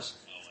 Oh, it was?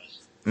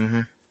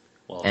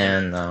 Well,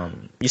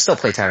 and, you still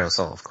play Tidal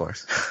Assault, of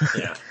course.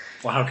 Yeah.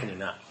 Well, how can you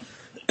not?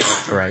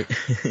 Right.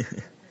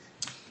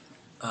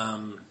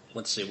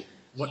 Let's see.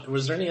 What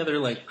was there any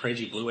other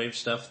crazy Blue Wave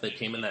stuff that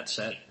came in that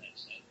set?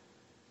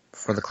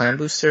 For the clan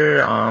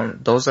booster,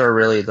 those are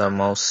really the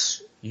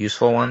most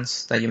useful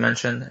ones that you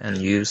mentioned and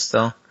used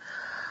still.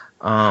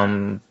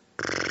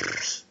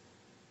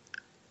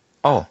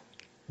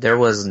 There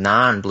was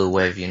non-Blue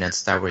Wave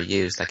units that were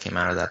used that came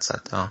out of that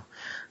set though,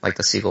 like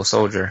the Seagull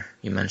Soldier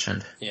you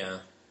mentioned. Yeah.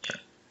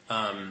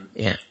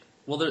 Yeah.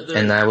 Well,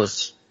 and that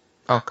was.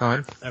 Oh, go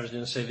ahead. I was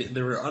going to say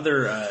there were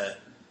other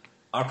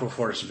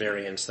Aquaforce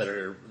variants that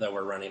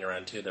were running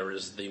around too. There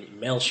was the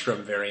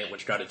Maelstrom variant,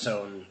 which got its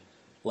own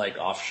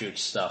offshoot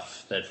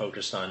stuff that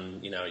focused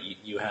on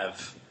you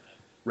have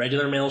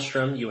regular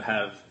Maelstrom, you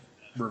have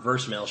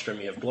reverse Maelstrom,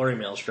 you have Glory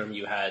Maelstrom.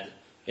 You had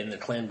in the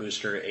clan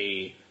booster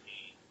a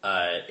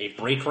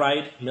Break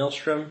Ride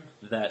Maelstrom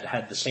that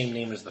had the same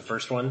name as the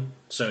first one,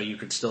 so you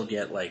could still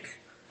get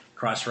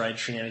cross ride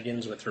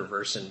shenanigans with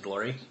reverse and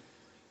Glory.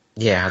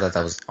 Yeah, I thought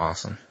that was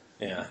awesome.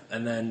 Yeah,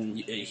 and then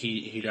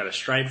he got a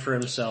Stride for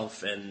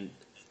himself, and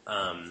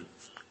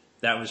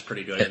that was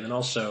pretty good. And then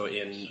also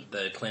in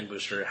the clan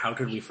booster, how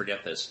could we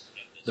forget this?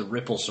 The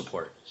Ripple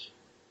support.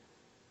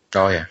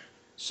 Oh yeah.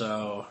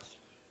 So,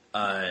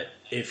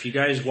 if you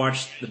guys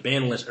watched the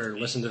ban list or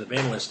listened to the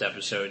ban list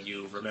episode,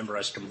 you remember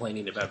us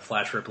complaining about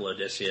Flash Ripple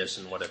Odysseus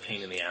and what a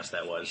pain in the ass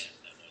that was.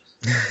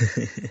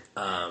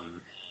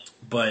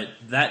 But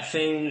that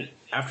thing,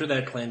 after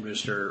that clan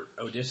booster,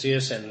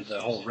 Odysseus and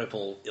the whole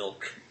Ripple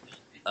ilk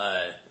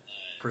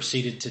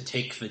proceeded to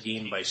take the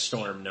game by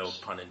storm, no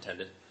pun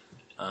intended.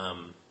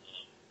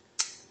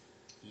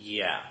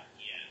 Yeah.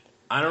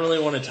 I don't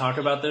really want to talk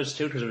about those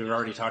two because we've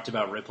already talked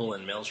about Ripple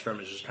and Maelstrom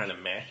is just kind of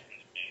meh.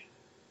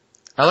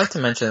 I'd like to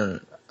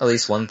mention at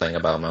least one thing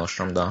about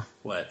Maelstrom, though.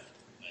 What?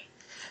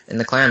 In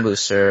the clan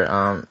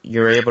booster,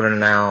 you're able to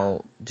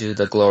now do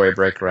the Glory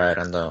Break Ride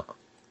on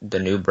the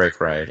new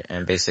Break Ride,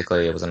 and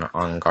basically it was an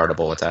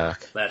unguardable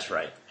attack. That's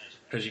right.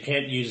 Because you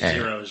can't use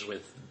zeros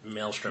with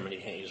Maelstrom and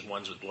you can't use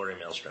ones with Glory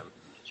Maelstrom.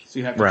 So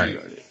you have to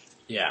G-guard it.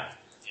 Yeah.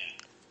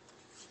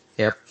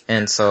 Yep,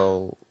 and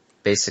so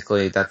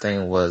basically that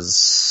thing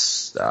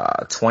was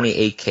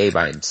 28k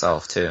by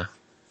itself, too.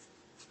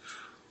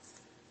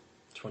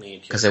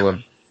 28k. Because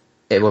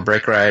it will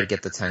Break Ride,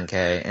 get the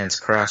 10k, and it's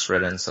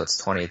cross-ridden, so it's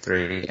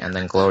 23, and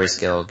then Glory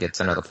Skill gets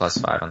another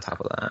 +5 on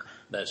top of that.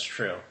 That's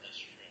true.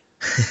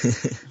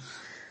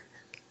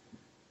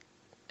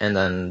 And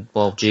then,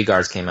 well,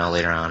 G-Guards came out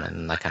later on,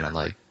 and that kind of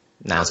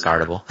now it's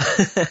guardable.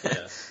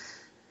 Yeah.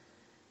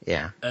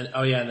 Yeah.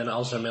 And then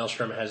also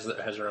Maelstrom has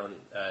her own,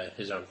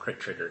 his own crit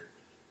trigger.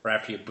 Where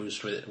after you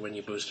boost with it, when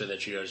you boost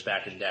it, she goes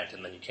back in deck,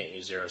 and then you can't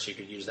use zero, so you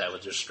could use that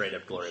with just straight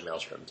up Glory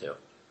Maelstrom too.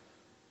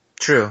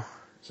 True.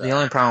 So. The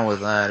only problem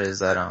with that is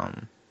that,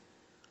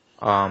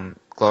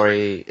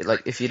 Glory,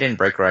 if you didn't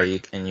Break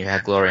Ride and you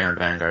had Glory on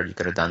Vanguard, you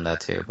could have done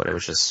that too, but it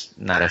was just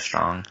not as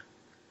strong.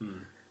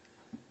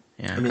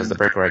 Yeah, because the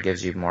Break Ride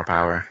gives you more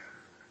power.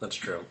 That's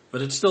true.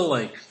 But it's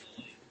still,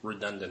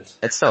 redundant.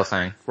 It's still a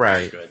thing.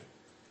 Right. Good.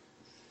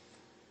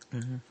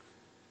 Mm-hmm.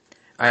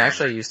 I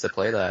actually used to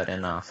play that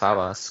in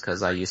Favas,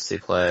 because I used to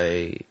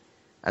play,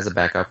 as a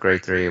backup,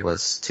 grade 3, it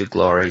was 2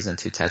 Glories and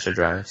 2 Tetra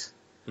Drives.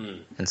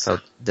 And so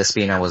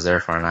Despina was there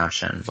for an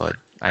option, but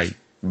I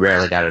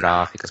rarely got it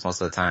off because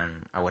most of the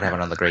time I would have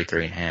another grade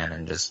 3 in hand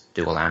and just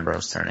do a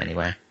Lambros turn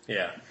anyway.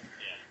 Yeah.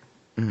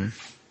 Mm-hmm.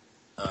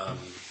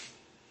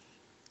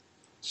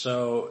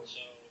 So,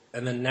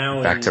 and then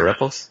now back to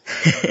Ripples?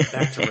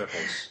 Back to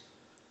Ripples.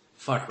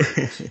 Fuck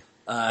Ripples.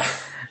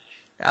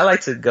 I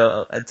like to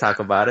go and talk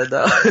about it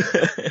though.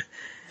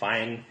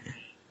 Fine.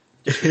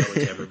 Just go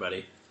with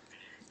everybody.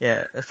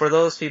 Yeah, for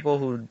those people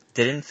who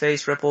didn't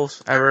face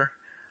Ripples ever,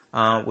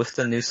 with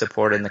the new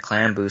support in the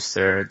clan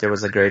booster, there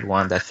was a grade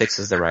 1 that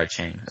fixes the ride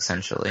chain,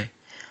 essentially.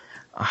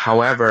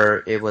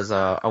 However, it was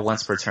a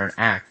once per turn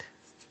act,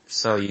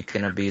 so you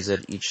can abuse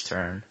it each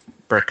turn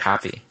per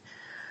copy.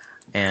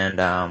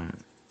 And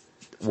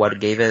what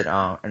gave it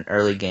an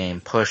early game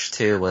push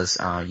too was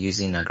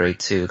using a grade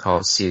 2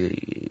 called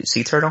Sea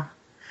Turtle.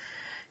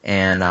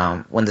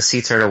 And when the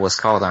Sea Turtle was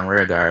called on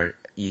rearguard,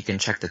 you can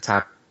check the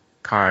top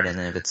card, and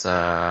if it's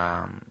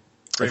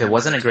if it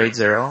wasn't a grade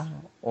 0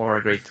 or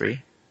a grade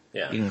 3,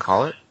 you can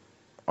call it.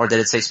 Or did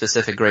it say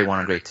specific grade 1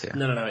 or grade 2?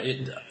 No.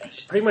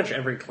 Pretty much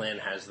every clan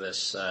has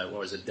this, what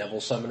was it,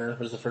 Devil Summoner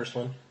was the first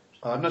one?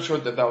 I'm not sure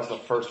that was the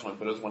first one,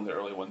 but it was one of the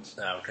early ones.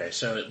 Oh, okay,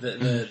 so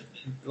the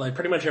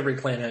pretty much every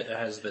clan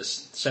has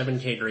this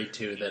 7k grade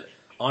 2 that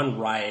on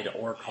ride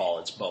or call,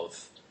 it's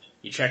both.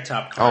 You check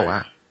top card. Oh,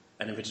 wow.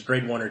 And if it's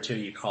grade 1 or 2,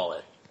 you call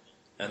it.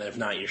 And then if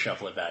not, you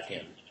shuffle it back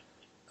in.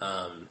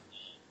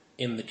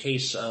 In the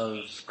case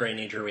of Grey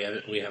Nature, we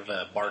have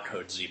a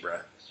Barcode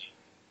Zebra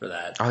for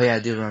that. Oh yeah, I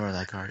do remember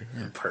that card.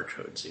 Yeah.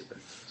 Barcode Zebra.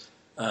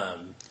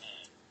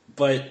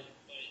 But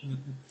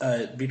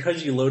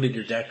because you loaded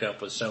your deck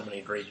up with so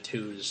many grade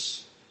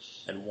 2s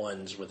and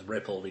 1s with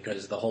Ripple,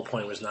 because the whole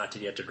point was not to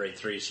get to grade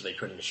 3 so they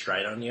couldn't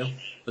stride on you.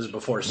 This is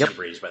before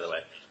Seabreeze, by the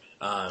way.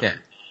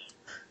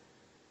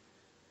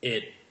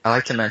 Yeah. I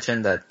like to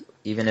mention that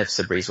even if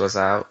Seabreeze was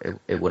out,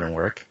 it wouldn't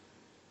work.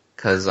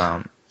 Because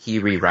he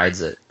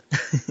re-rides it.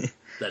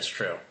 That's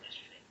true.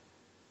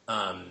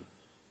 So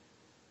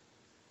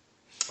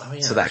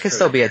that could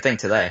still be a thing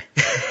today.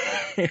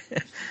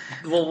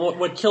 Well,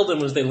 what killed him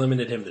was they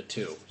limited him to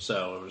 2,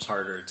 so it was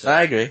harder to...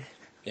 I agree.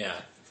 Yeah.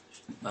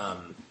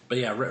 But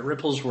yeah,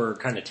 Ripples were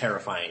kind of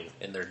terrifying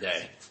in their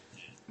day.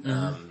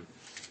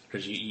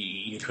 Because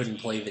you couldn't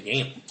play the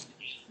game.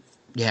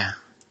 Yeah.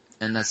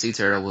 And that Sea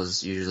Turtle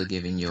was usually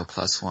giving you a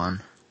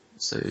 +1,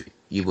 so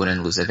you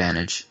wouldn't lose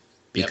advantage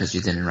because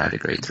you didn't ride a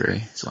grade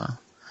 3 as well.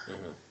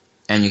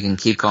 And you can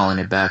keep calling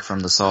it back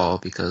from the Sol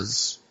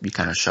because you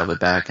kind of shove it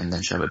back and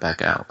then shove it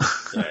back out.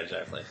 Yeah,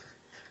 exactly.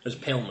 It was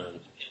Pale Moon.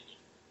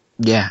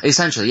 Yeah,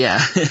 essentially, yeah.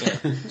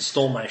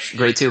 Stole my shit.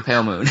 Grade 2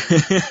 Pale Moon.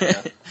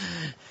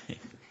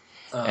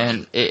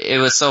 And it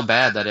was so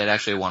bad that it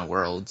actually won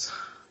Worlds.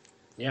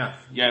 Yeah.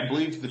 Yeah, I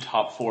believe the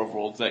top 4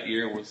 Worlds that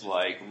year was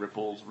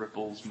Ripples,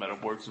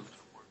 Metalborgs,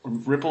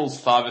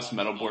 Ripples, Thavis,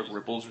 Metalborg,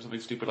 Ripples, or something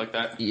stupid like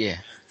that. Yeah.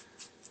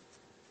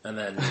 And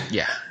then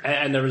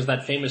and there was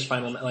that famous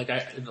final,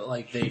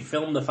 they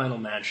filmed the final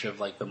match of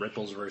the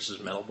Ripples versus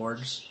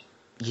Metalborgs.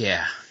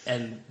 Yeah.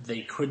 And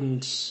they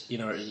couldn't,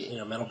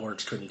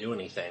 Metalborgs couldn't do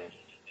anything.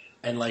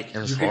 And it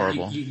was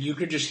horrible. You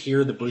could just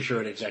hear the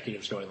Bushiroad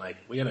executives going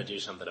we gotta do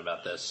something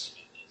about this.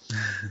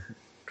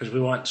 Because we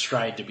want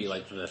Stride to be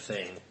the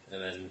thing, and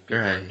then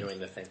people aren't doing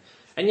the thing.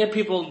 And yet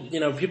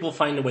people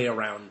find a way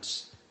around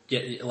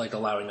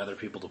allowing other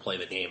people to play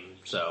the game.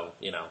 So,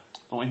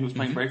 Only he was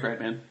playing Break Right,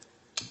 man.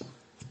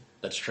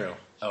 That's true.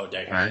 Oh,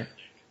 dang. Right.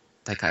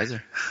 That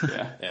Kaiser.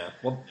 Yeah. Yeah.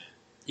 Well,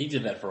 he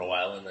did that for a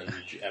while, and then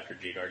after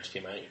G-Guards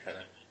came out, you kind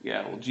of...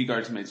 Yeah, well,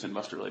 G-Guards made Spin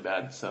Buster really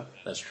bad, so...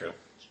 That's true.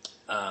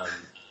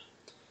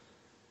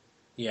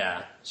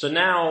 Yeah. So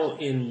now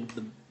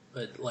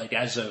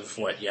as of,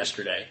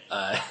 yesterday,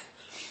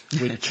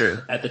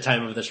 True. At the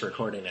time of this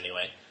recording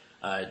anyway,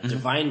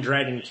 Divine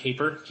Dragon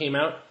Caper came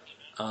out,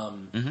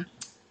 the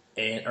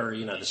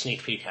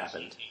sneak peek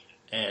happened.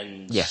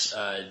 And yes.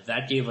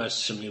 That gave us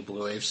some new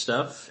Blue Wave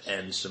stuff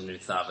and some new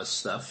Thavas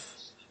stuff.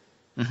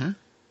 Mm-hmm.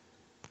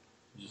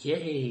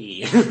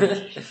 Yay!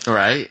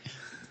 Right.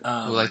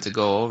 We'd like to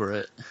go over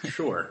it.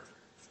 Sure.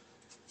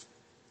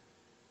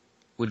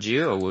 Would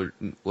you, or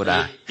would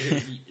I?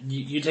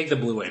 You take the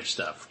Blue Wave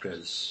stuff,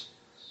 because...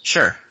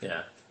 Sure.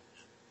 Yeah.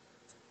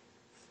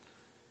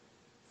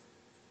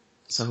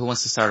 So who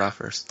wants to start off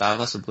first?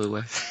 Thavas or Blue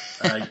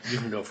Wave? You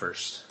can go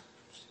first.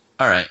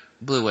 Alright,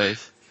 Blue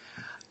Wave.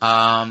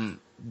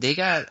 They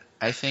got,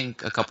 I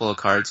think, a couple of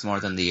cards more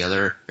than the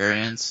other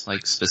variants,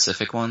 like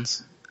specific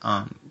ones.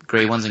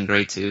 Grade 1s and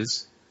Grade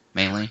 2s,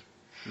 mainly.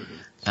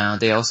 Mm-hmm.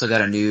 They also got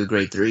a new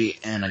Grade 3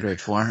 and a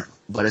Grade 4.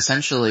 But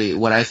essentially,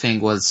 what I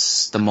think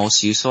was the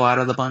most useful out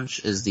of the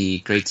bunch is the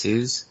Grade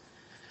 2s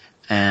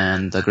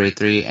and the Grade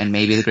 3 and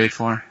maybe the Grade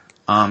 4.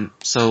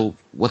 So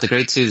what the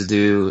Grade 2s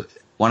do,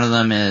 one of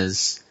them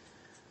is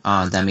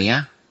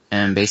Demiya.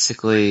 And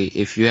basically,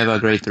 if you have a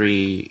Grade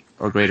 3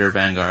 or greater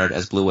Vanguard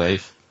as Blue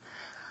Wave,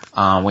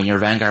 when your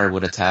Vanguard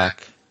would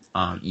attack,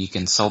 you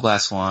can Soul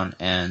Blast one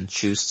and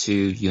choose 2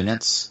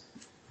 units,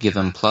 give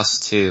them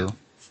 +2,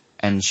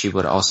 and she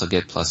would also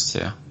get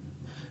 +2.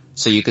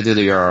 So you could do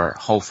your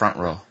whole front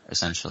row,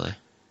 essentially.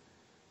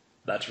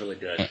 That's really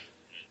good.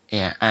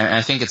 Yeah,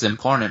 I think it's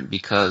important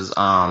because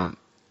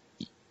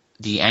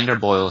the Anger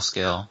Boil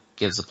skill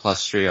gives a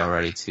 +3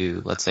 already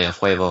to, let's say, a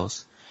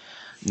Huevos.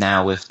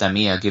 Now with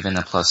Demiya giving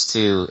a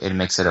 +2, it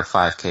makes it a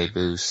 5k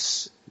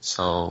boost,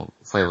 so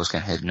Huevos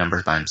can hit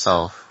numbers by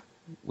himself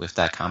with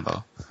that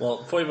combo.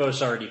 Well,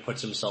 Huevos already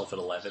puts himself at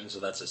 11, so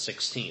that's a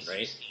 16,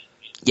 right?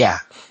 Yeah,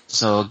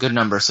 so a good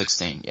number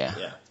 16, yeah.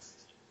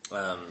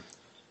 Yeah.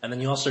 And then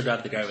you also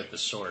got the guy with the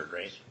sword,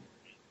 right?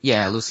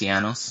 Yeah,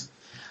 Lucianos.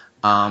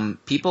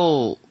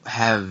 People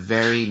have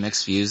very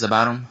mixed views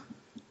about him.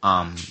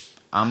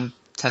 I'm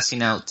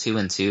testing out 2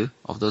 and 2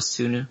 of those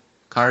 2 new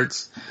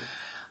cards.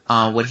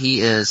 What he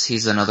is,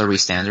 he's another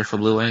restander for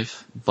Blue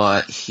Wave,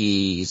 but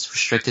he's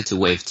restricted to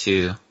Wave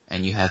 2,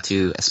 and you have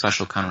to a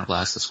special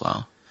counterblast as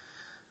well.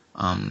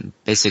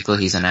 Basically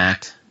he's an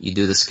act, you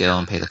do the skill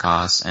and pay the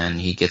cost, and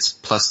he gets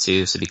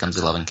 +2, so it becomes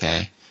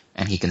 11k,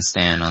 and he can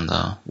stand on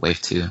the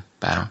Wave 2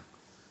 battle.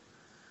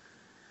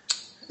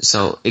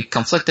 So it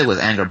conflicted with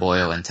Anger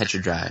Boil and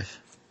Tetra Drive,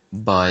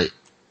 but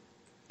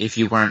if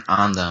you weren't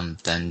on them,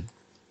 then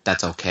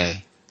that's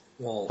okay.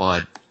 Well,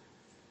 but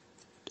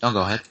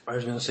go ahead. I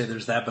was going to say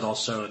there's that, but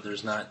also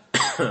there's not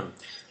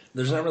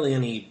there's not really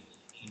any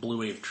Blue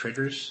Wave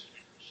triggers,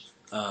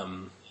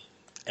 and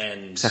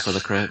except for the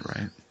crit,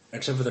 right?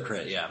 Except for the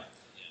crit, yeah.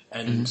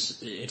 And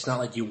it's not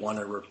like you want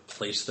to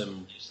replace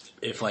them.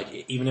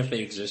 Even if they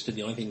existed,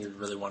 the only thing you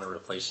really want to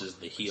replace is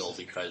the heal,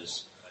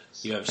 because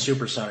you have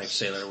Supersonic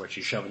Sailor, which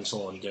you shove in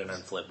soul and get an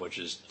unflip, which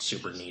is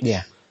super neat.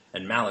 Yeah.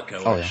 And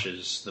Maliko, which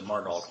is the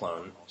Mardal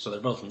clone. So they're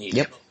both neat.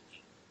 Yep.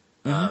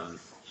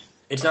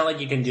 It's not like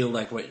you can do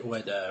like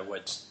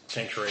what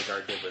Sanctuary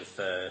Guard did with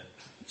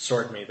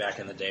Sword Maid back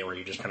in the day, where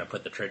you just kind of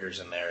put the triggers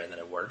in there and then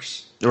it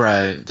works.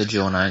 Right, the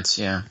Jewel Knights,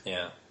 yeah.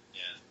 Yeah.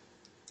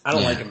 I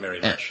don't like him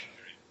very much.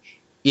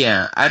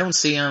 Yeah, I don't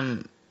see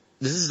him.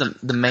 This is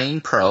the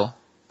main pro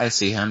I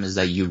see him is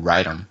that you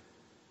ride him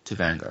to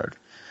Vanguard.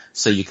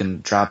 So you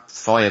can drop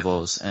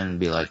Foibles and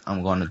be like,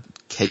 I'm going to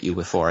hit you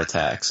with 4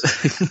 attacks.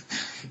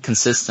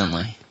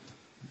 Consistently.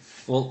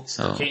 Well,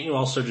 can't you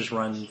also just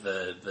run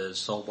the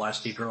Soul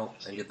Blasty girl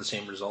and get the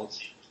same result?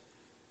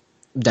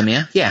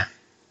 Demiya? Yeah.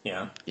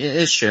 Yeah.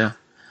 It's true.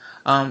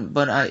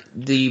 But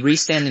the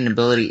restanding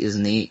ability is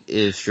neat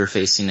if you're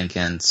facing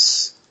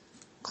against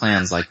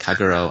clans like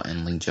Kagero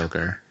and Link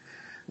Joker,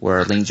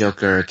 where Link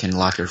Joker can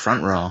lock your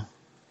front row.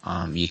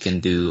 You can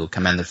do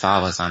Commander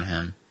Thavas on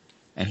him,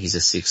 and he's a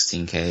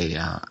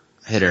 16k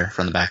hitter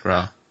from the back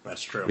row.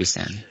 That's true.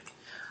 Restand.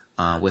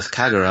 With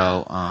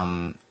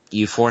Kagero,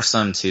 you force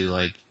them to,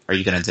 like, are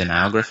you going to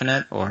deny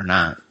Griffinet or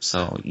not?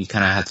 So you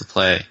kind of have to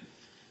play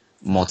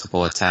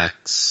multiple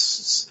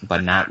attacks,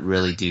 but not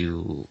really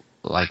do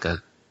like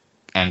a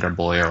Anger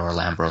Boy or a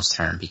Lambros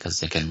turn, because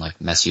they can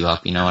like mess you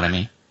up. You know what I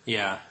mean?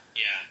 Yeah.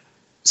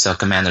 So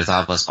Commander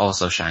Thavas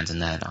also shines in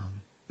that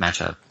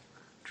matchup.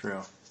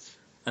 True.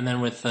 And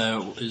then with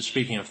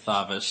speaking of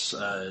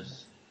Thavas,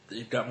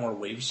 they've got more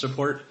wave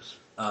support.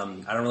 I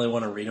don't really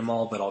want to read them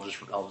all, but I'll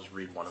just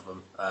read one of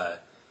them.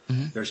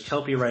 There's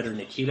Kelpie Rider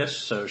Nikitas,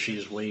 so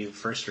she's wave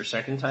first or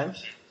second time.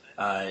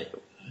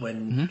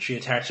 When she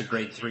attacks a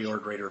grade 3 or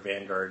greater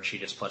Vanguard, she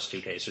gets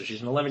 +2k, so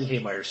she's an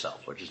 11k by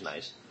herself, which is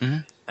nice.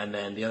 And And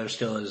then the other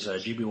skill is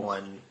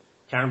GB1,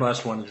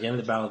 Counterblast 1. At the end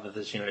of the battle that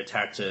this unit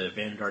attacks a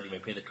Vanguard, you may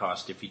pay the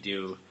cost. If you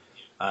do,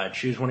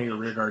 choose one of your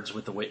rear guards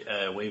with the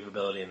wave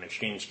ability and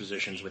exchange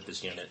positions with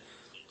this unit.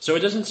 So it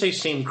doesn't say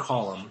same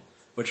column,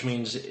 which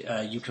means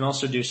you can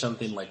also do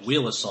something like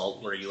Wheel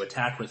Assault, where you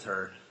attack with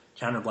her,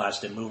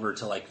 counterblast, and move her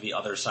to like the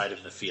other side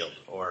of the field,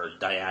 or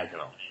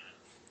diagonal.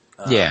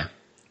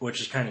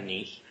 Which is kind of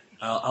neat.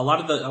 A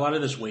lot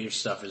of this wave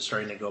stuff is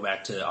starting to go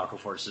back to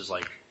Aquaforce's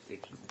like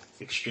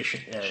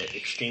position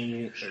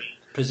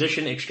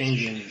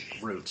exchanging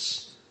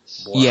routes.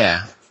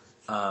 Yeah.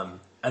 And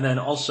then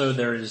also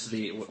there is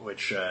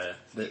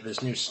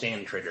this new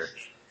stand trigger,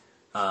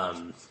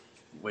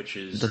 which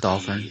is the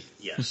Dolphin.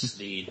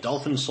 The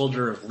Dolphin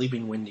Soldier of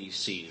Leaping Windy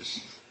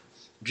Seas.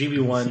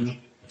 GB1,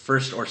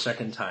 first or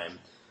second time.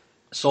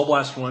 Soul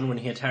Blast 1, when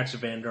he attacks a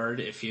Vanguard,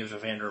 if you have a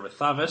Vanguard with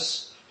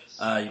Thavas,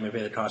 you may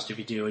pay the cost. If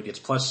you do, it gets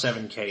plus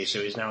 7k,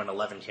 so he's now an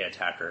 11k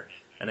attacker.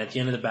 And at the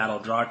end of the battle,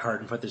 draw a card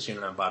and put this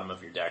unit on the bottom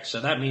of your deck.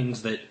 So that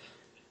means that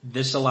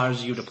this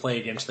allows you to play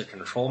against the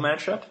control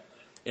matchup.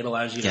 It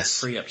allows you to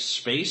free up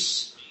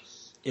space.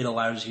 It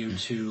allows you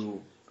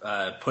to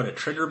put a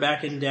trigger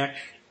back in deck,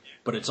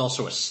 but it's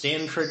also a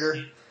stand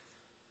trigger.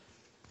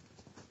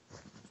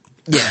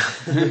 Yeah.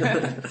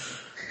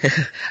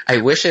 I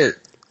wish it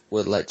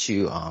would let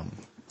you, I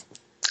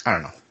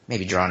don't know,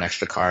 maybe draw an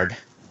extra card.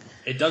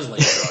 It does let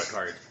you draw a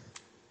card.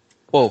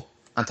 Well,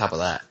 on top of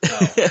that.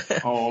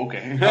 Oh,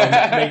 okay.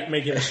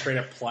 Make it a straight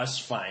up plus,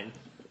 fine.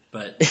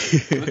 But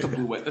that's what the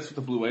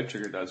blue wave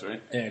trigger does, right?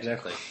 Yeah,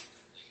 exactly.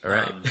 All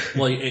right.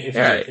 Well,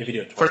 if you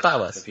do it twice, for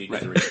Thavas. if you do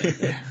the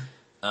restate.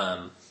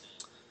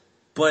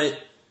 But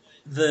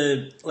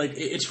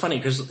it's funny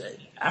because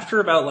after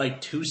about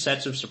like 2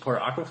 sets of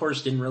support,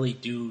 Aquaforce didn't really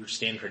do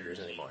stand triggers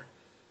anymore.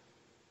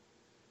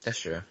 That's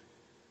true.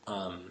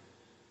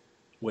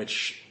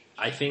 Which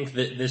I think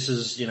that this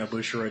is,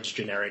 Bushiroad's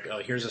generic,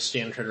 here's a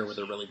stand trigger with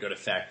a really good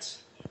effect.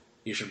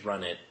 You should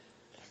run it.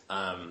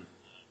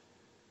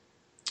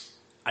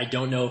 I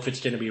don't know if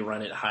it's going to be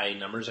run at high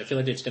numbers. I feel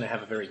like it's going to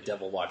have a very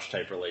Devil Watch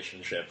type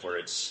relationship where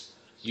it's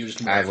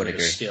used more for the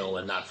skill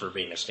and not for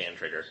being a stand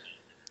trigger.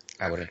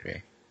 I would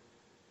agree.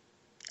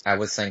 I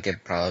would think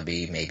it'd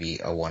probably be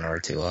maybe a 1 or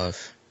a 2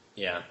 of.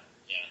 Yeah.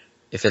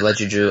 If it let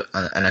you do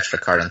an extra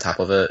card on top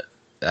of it,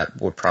 that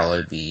would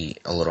probably be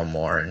a little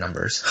more in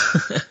numbers.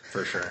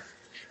 For sure.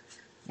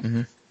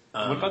 Mm-hmm.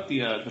 What about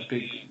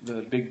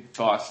the big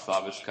boss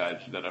Thavas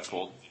card that I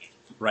pulled?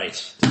 Right.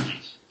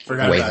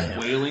 Forgot about him.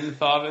 Wailing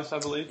Thavas, I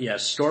believe? Yeah,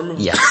 Storm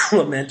of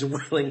Lament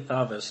Wailing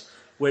Thavas,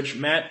 which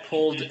Matt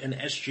pulled an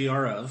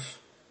SGR of.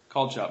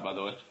 Called shot, by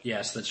the way.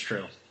 Yes, that's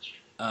true.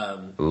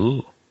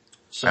 Ooh.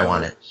 So, I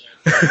want it.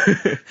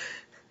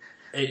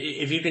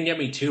 If you can get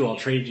me 2, I'll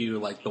trade you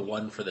like the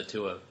 1 for the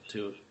 2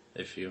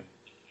 if you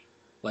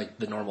like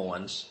the normal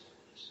ones.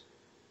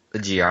 The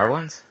GR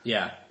ones?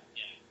 Yeah.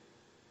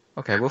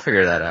 Okay, we'll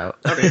figure that out.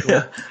 Okay,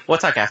 cool. We'll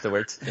talk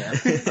afterwards.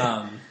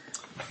 Yeah.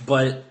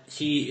 But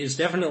he is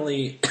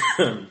definitely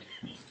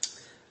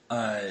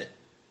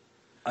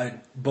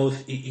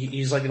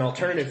he's like an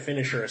alternative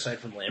finisher aside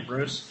from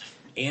Lambros,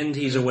 and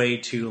he's a way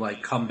to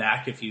like come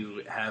back if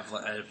you have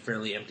a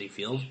fairly empty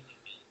field.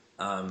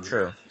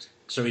 True.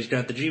 So he's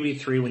got the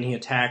GB3 when he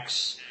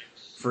attacks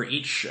for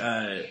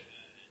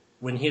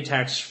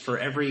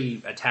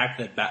every attack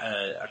that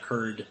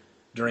occurred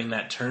during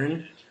that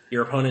turn,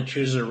 your opponent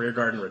chooses a rear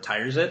guard and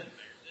retires it.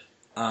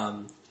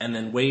 And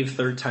then wave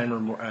third time or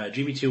more,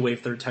 GB2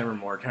 wave third time or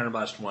more,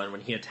 Counterblast 1, when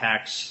he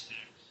attacks,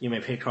 you may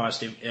pay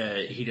cost,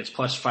 he gets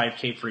plus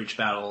 5k for each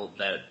battle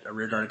that a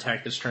rear guard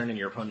attack this turn and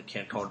your opponent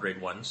can't call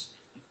grade 1s.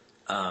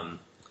 I'm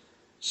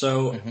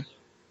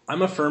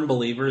a firm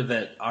believer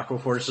that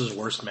Aquaforce's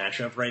worst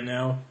matchup right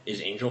now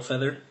is Angel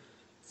Feather.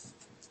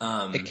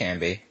 It can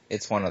be.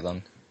 It's one of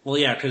them. Well,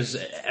 yeah, because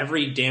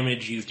every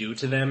damage you do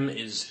to them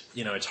is,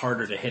 it's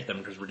harder to hit them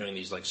because we're doing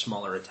these, like,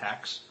 smaller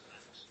attacks.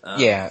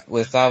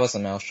 With Thavas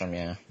and Maelstrom,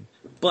 yeah.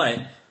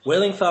 But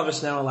Wailing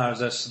Thavas now allows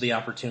us the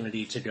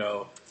opportunity to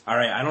go,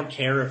 alright, I don't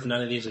care if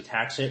none of these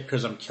attacks hit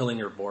because I'm killing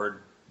your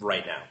board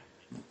right now.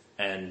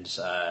 And,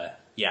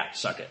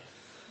 suck it.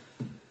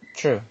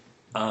 True.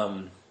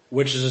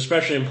 Which is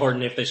especially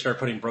important if they start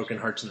putting Broken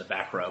Hearts in the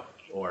back row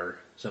or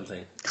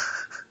something.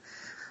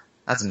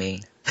 That's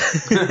mean.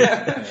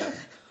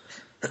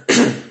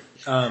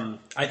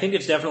 I think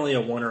it's definitely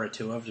a 1 or a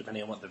 2 of,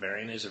 depending on what the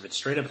variant is. If it's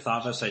straight up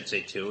Thavas, I'd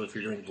say 2. If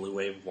you're doing Blue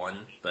Wave,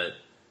 1, but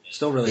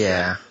still really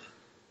good.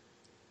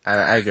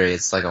 I agree.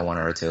 It's like a 1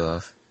 or a 2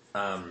 of.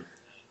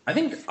 I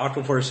think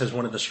Aquaforce has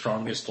one of the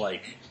strongest,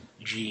 like,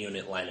 G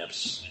unit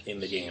lineups in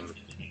the game.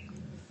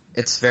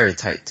 It's very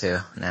tight, too,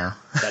 now.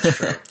 That's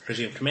true. Because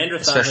you have Commander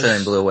Thavas. Especially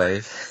in Blue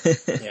Wave.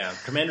 Yeah,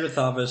 Commander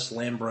Thavas,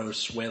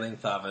 Lambros, Wailing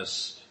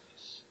Thavas,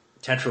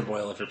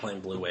 Tetraboil if you're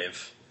playing Blue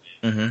Wave.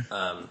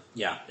 Mm-hmm.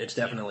 It's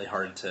definitely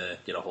hard to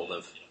get a hold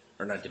of.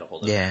 Or not get a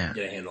hold of, get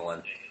a handle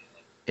on.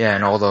 Yeah,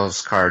 and all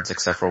those cards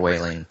except for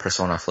Wailing,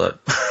 Persona Flip.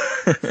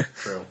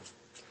 True.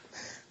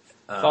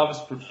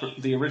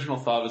 The original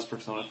Thavas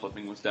Persona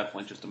flipping was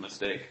definitely just a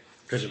mistake.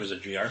 Because it was a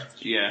GR?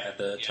 Yeah. At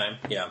the time?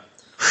 Yeah.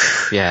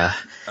 Yeah.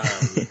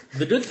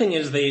 The good thing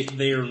is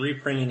they are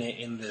reprinting it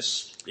in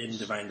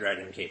Divine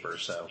Dragon Caper,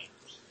 so.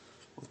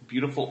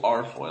 Beautiful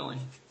R foiling.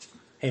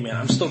 Hey man,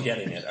 I'm still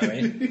getting it,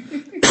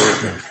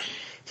 alright?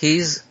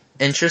 He's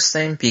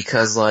interesting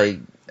because, like,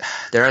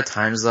 there are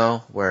times though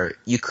where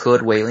you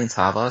could Wailing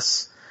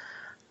Tavos,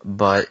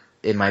 but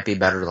it might be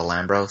better to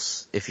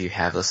Lambros if you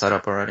have the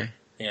setup already.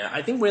 Yeah,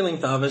 I think Wailing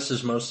Thavas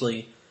is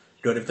mostly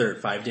good if they're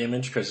at 5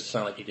 damage, because it's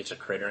not like it gets a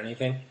crit or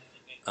anything.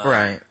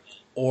 Right.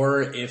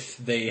 Or if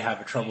they have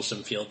a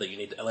troublesome field that you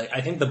need to, like,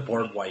 I think the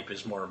board wipe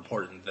is more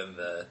important than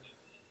the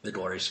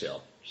glory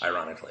skill,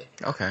 ironically.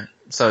 Okay.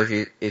 So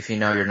if you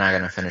know you're not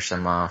going to finish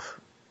them off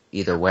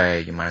either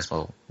way, you might as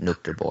well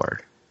nuke their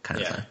board,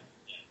 kind of thing.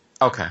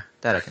 Okay,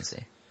 that I can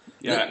see.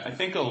 Yeah, I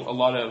think a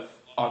lot of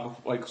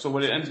like, so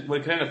what it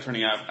can end up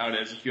turning out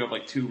is if you have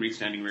like 2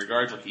 restanding rear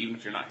guards, like even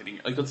if you're not hitting,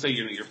 like let's say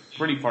you're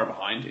pretty far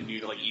behind and you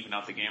need to like even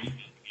out the game,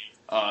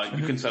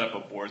 you can set up a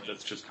board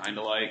that's just kind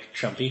of like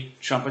Chumpy.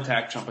 Chump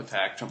attack, chump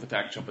attack, chump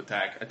attack, chump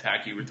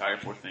attack you, retire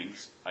 4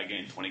 things, I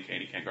gain 20k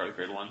and you can't guard the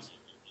greater ones.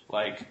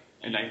 Like,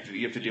 and now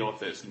you have to deal with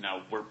this, and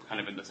now we're kind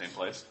of in the same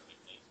place.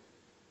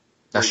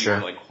 That's true. You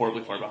were like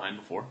horribly far behind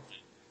before.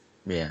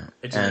 Yeah.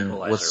 It's an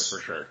equalizer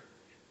for sure.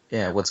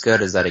 Yeah, what's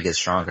good is that it gets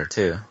stronger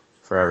too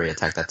for every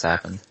attack that's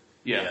happened.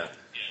 Yeah.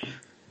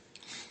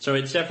 So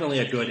it's definitely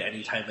a good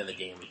any time of the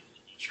game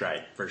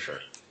stride, for sure.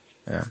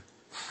 Yeah.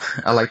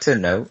 I like to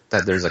note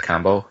that there's a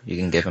combo. You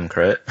can give him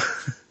crit.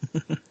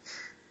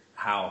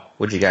 How?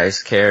 Would you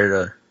guys care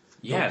to?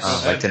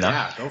 Yes. Like to know?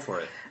 Yeah, go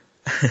for it.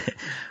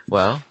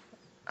 Well,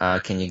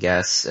 can you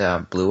guess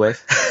Blue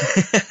Wave?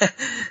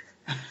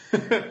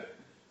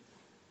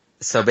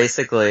 So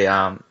basically,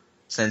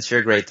 since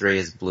your grade 3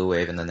 is Blue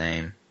Wave in the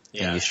name,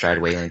 and you stride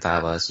Wailing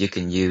Tavos, you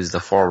can use the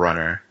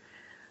Forerunner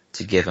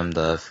to give him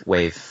the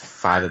Wave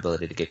 5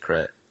 ability to get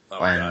crit.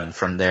 And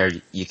from there,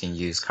 you can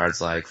use cards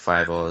like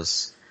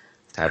Fivos,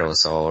 Tidal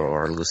Soul,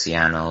 or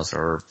Lucianos,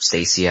 or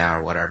Stacia,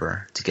 or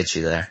whatever, to get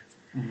you there.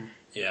 Mm-hmm.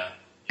 Yeah.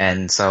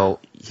 And so,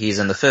 he's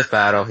in the 5th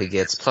battle, he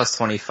gets plus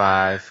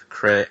 25,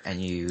 crit,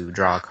 and you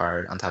draw a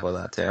card on top of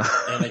that too.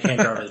 And they can't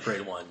draw with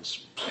grade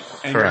 1s.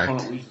 And correct. Your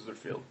opponent loses their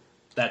field.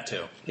 That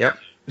too. Yep.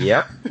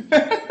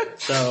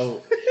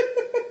 So,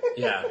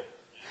 yeah.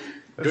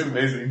 That's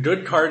amazing.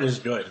 Good card is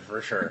good,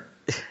 for sure.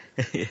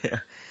 Yeah.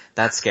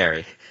 That's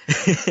scary.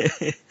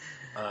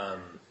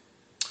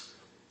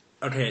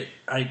 Okay,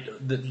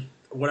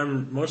 what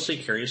I'm mostly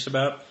curious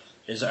about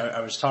is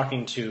I was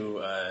talking to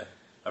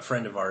a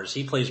friend of ours.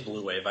 He plays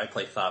Blue Wave. I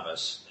play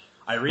Thavas.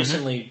 I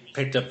recently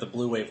picked up the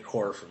Blue Wave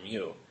core from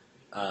you.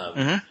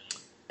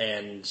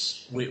 And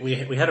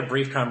we had a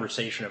brief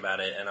conversation about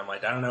it, and I'm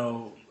like, I don't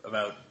know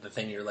about the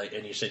thing you're like,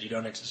 and you said you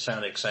don't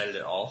sound excited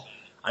at all.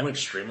 I'm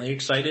extremely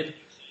excited.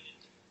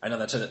 I know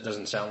that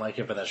doesn't sound like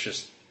it, but that's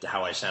just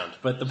how I sound.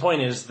 But the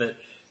point is that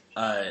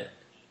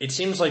it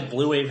seems like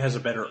Blue Wave has a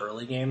better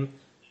early game,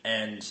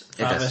 and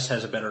Thavas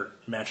has a better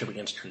matchup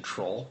against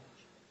Control.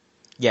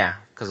 Yeah,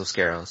 because of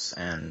Scaros,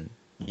 and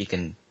you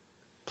can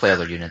play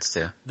other units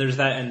too. There's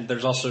that, and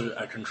there's also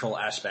a Control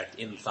aspect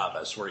in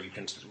Thavas where you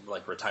can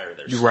like retire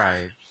their stuff.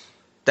 Right.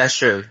 That's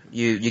true.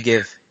 You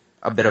give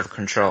a bit of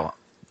control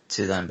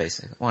to them,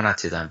 basically. Well, not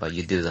to them, but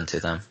you do them to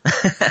them.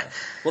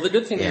 Well, the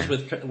good thing is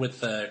with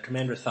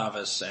Commander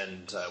Thavas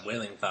and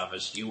Wailing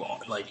Thavas,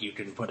 you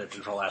can put a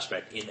control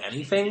aspect in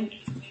anything,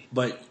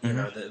 but you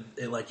know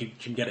you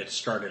can get it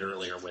started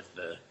earlier with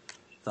the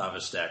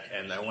Thavas deck.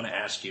 And I want to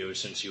ask you,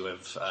 since you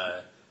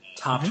have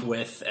topped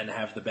with and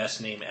have the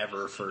best name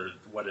ever for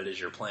what it is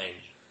you're playing,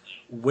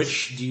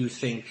 which do you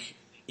think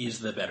is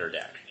the better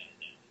deck?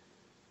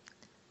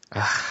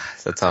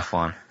 It's a tough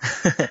one.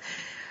 With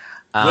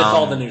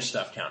all the new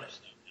stuff counted.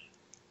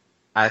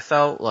 I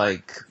felt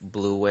like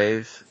Blue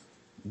Wave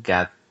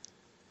got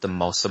the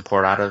most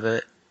support out of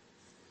it,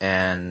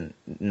 and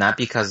not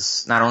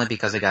only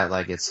because it got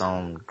like its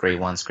own grade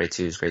 1s, grade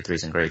 2s, grade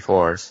 3s, and grade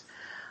 4s,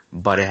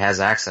 but it has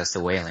access to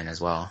Wailing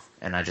as well.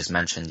 And I just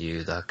mentioned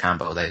the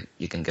combo that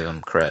you can give him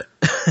crit.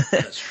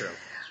 That's true.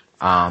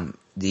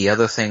 The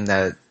other thing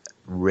that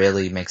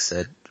really makes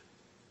it,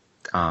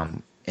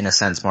 in a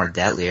sense, more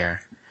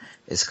deadlier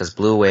is because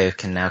Blue Wave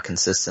can now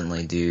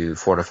consistently do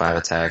 4 to 5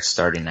 attacks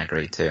starting at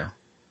grade 2.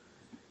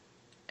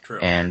 True.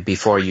 And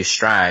before you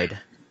stride,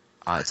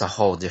 it's a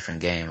whole different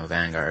game of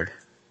Vanguard,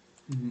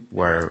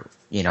 where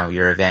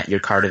your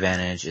card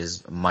advantage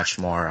is much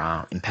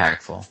more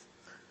impactful.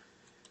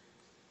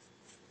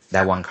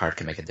 That one card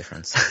can make a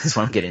difference. That's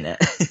what I'm getting at.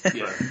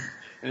 Yeah,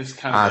 it's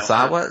kind of.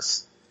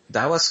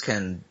 Thavas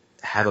can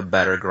have a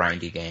better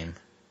grindy game,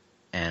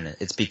 and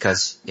it's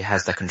because it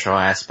has the control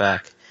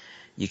aspect.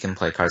 You can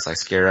play cards like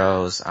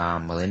Scaros,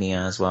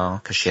 Malenia as well,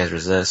 because she has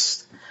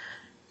resist.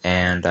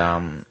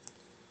 And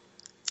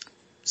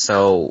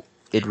so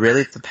it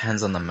really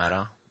depends on the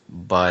meta,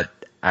 but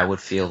I would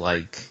feel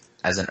like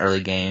as an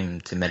early game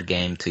to mid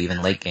game to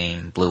even late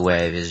game, Blue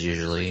Wave is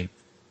usually,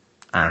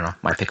 I don't know,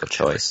 my pick of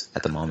choice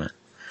at the moment.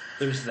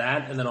 There's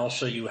that, and then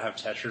also you have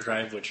Tetra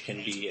Drive, which can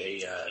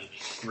be a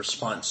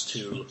response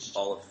to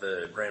all of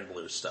the Grand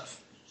Blue stuff.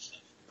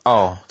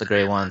 Oh, the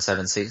grade 1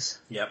 7Cs?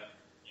 Yep.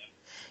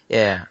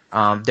 Yeah,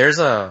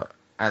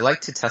 I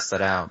like to test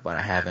it out, but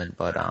I haven't,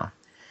 but,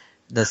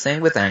 the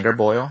thing with Anger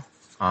Boil,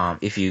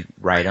 if you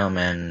ride him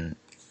and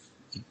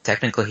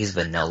technically he's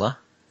vanilla.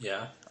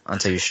 Yeah.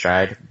 Until you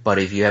stride, but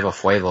if you have a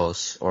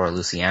Fuevos or a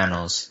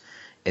Lucianos,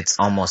 it's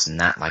almost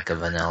not like a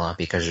vanilla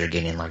because you're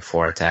getting like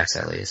 4 attacks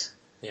at least.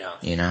 Yeah.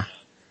 You know?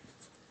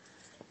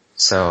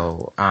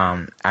 So,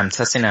 I'm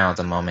testing out at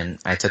the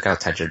moment. I took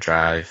out Tetra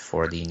Drive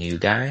for the new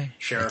guy.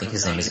 Sheriff I think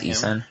his name is Nottingham.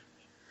 Isan.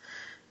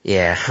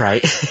 Yeah,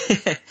 right?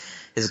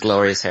 His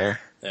glorious hair.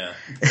 Yeah.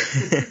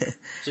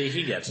 See,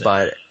 he gets it.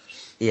 But,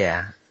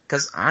 yeah.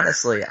 Cause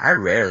honestly, I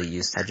rarely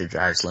use Tetra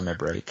Drive's limit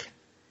break.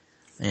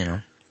 You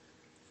know?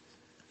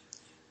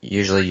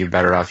 Usually you're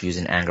better off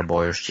using Anger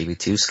Boil's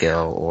GB2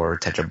 skill or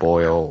Tetra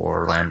Boil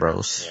or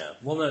Lambros. Yeah.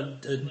 Well, no,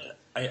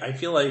 I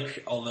feel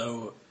like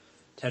although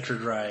Tetra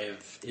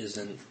Drive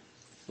isn't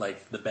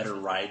like the better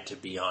ride to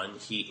be on,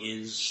 he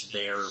is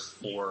there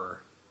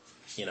for,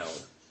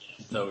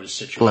 those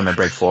situations. Limit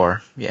break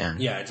 4, yeah.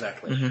 Yeah,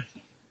 exactly. Mm-hmm.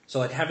 So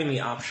like having the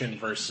option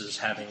versus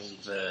having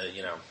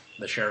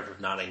the Sheriff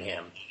of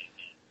Nottingham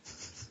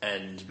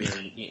and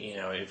being,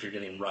 if you're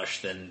getting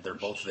rushed, then they're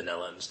both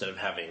vanilla instead of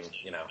having,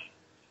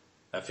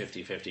 a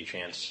 50-50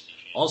 chance.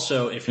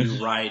 Also, if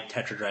you ride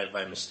Tetra Drive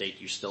by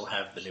mistake, you still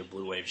have the new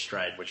Blue Wave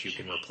Stride, which you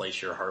can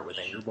replace your heart with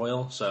Anger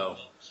Boil, so...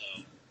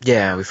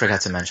 Yeah, we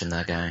forgot to mention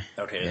that guy.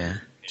 Okay. Yeah.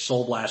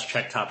 Soul Blast,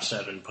 check top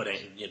 7, put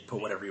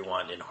whatever you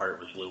want in heart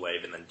with Blue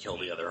Wave, and then kill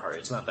the other heart.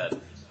 It's not that...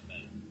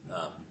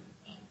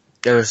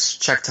 It was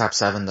check top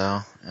 7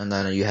 though, and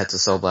then you had to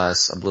Soul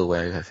Blast a Blue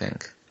Wave, I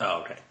think.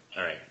 Oh, okay.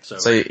 Alright,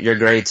 So your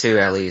grade 2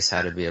 at least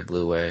had to be a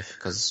Blue Wave,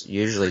 because you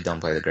usually don't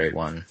play the grade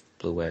 1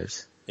 Blue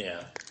Waves.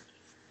 Yeah.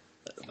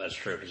 That's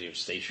true, because you have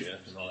Stacia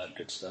and all that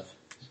good stuff.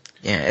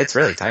 Yeah, it's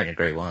really tight in your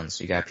grade 1s.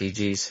 You got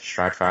PGs,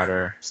 Stride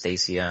Fighter,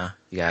 Stacia,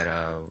 you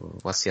got,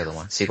 what's the other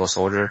one? Seagull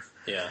Soldier.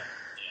 Yeah.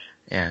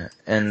 Yeah,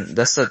 and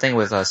that's the thing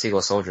with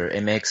Seagull Soldier.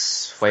 It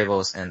makes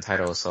Fuevos and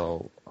Titles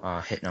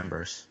hit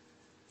numbers.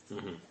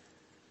 Mm-hmm.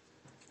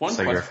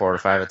 So your 4 or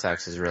 5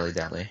 attacks is really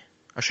deadly.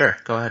 Oh, sure,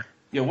 go ahead.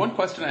 Yeah, one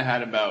question I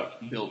had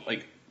about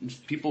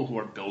people who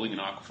are building an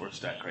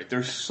Aquaforce deck, right?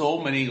 There's so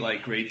many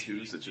grade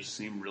 2s that just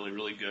seem really,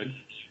 really good.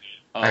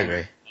 I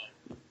agree.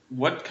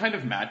 What kind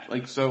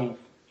of so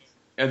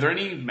are there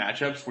any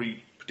matchups where you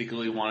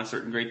particularly want a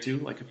certain grade 2?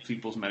 Like if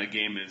people's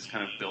metagame is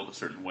kind of built a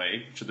certain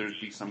way, should there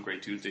be some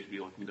grade 2s they should be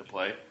looking to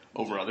play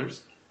over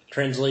others?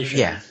 Translation.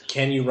 Yeah.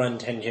 Can you run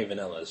 10k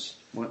vanillas?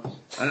 What?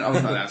 I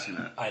was not asking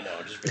that. I know,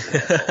 just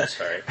being asshole,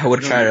 sorry. I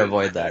would try to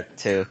avoid that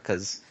too,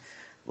 because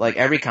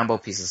every combo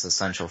piece is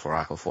essential for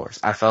Aquaforce.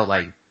 I felt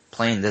like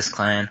playing this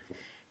clan,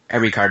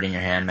 every card in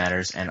your hand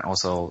matters, and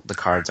also the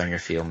cards on your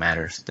field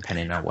matters,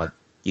 depending on what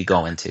you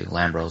go into,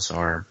 Lambros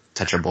or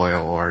Tetra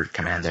Boil or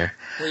Commander.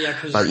 Well, yeah,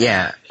 because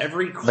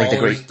every call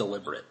is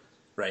deliberate,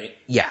 right?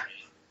 Yeah.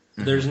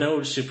 Mm-hmm. There's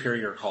no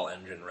superior call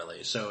engine,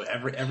 really. So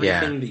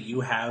everything that you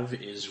have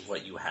is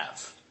what you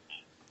have.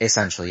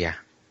 Essentially, yeah.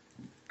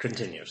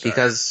 Continue. Sorry.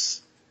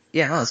 Because,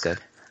 that's good.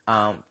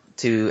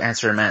 To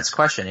answer Matt's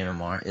question even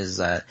more is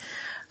that,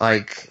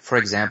 for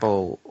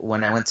example,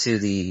 when I went to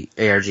the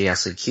ARG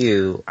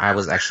LCQ, I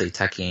was actually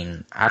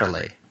teching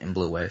Adelaide in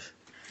Blue Wave.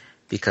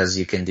 Because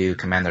you can do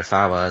Commander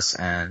Thavas,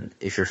 and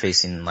if you're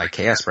facing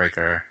Chaos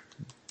Breaker,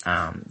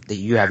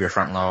 you have your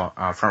front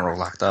row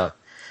locked up.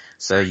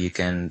 So you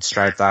can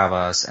stride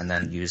Thavas and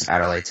then use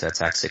Adelaide to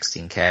attack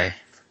 16k,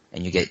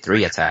 and you get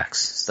 3 attacks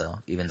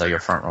still, even though your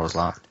front row is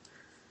locked.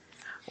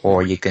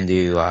 Or you can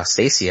do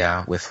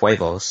Stacia with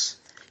Fuevos.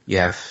 You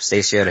have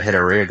Stacia to hit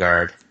a rear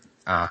guard,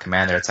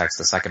 Commander attacks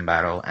the second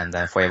battle, and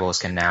then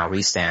Fuevos can now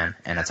restand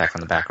and attack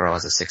from the back row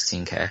as a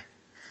 16k.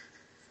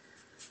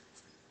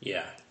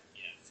 Yeah.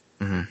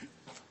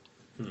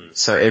 Mm-hmm.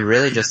 So it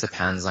really just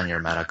depends on your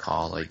meta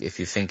call. If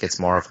you think it's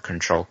more of a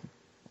control,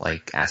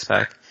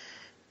 aspect,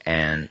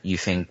 and you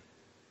think,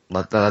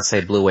 let's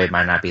say Blue Wave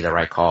might not be the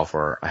right call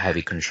for a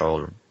heavy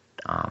controlled,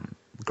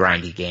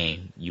 grindy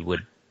game, you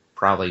would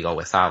probably go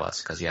with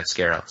Thavas, because you have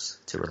Scaros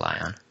to rely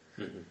on.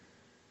 Mm-hmm.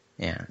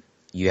 Yeah.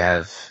 You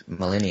have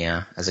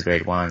Millennia as a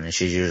grade 1, and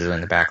she's usually in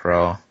the back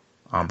row,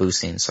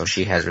 boosting, so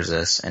she has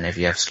resist, and if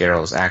you have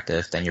Scaros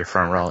active, then your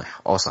front row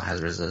also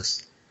has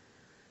resist.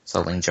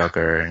 So Link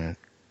Joker and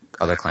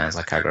other clans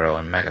like Kagero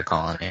and Mega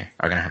Colony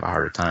are going to have a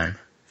harder time.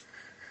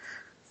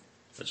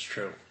 That's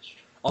true.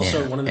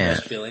 Also, one of the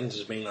best feelings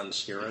is being on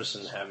Scaros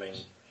and having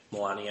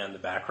Melania in the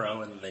back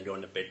row, and then they go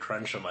into Big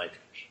Crunch. I'm like,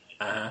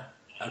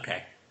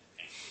 okay.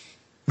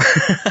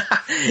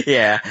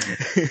 Yeah.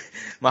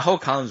 My whole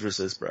column's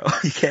resist, bro.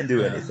 You can't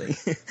do anything.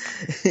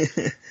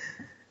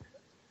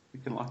 You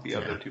can lock the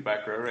other 2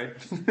 back row, right?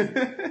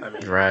 I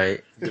mean,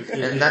 right.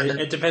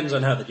 It depends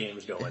on how the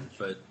game's going,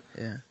 but...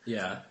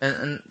 Yeah.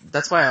 And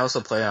that's why I also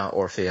play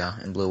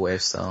Orphea in Blue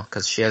Wave still,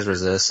 because she has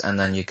resist, and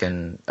then you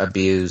can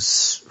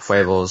abuse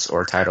Fuevos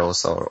or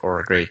Titles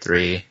or grade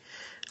 3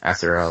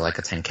 after a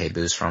 10k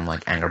boost from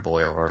Anger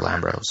Boil or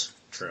Lambros.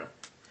 True.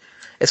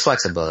 It's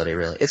flexibility,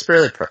 really. It's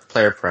really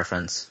player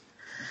preference.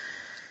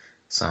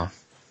 So.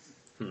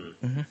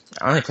 Mm-hmm.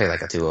 I only play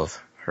like a 2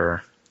 of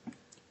her.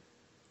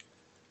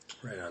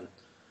 Right on.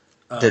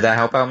 Did that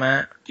help out,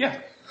 Matt?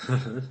 Yeah.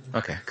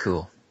 Okay,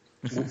 cool.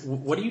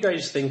 What do you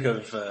guys think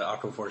of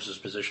Aquaforce's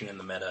position in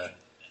the meta,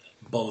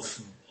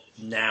 both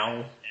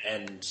now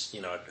and,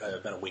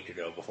 about a week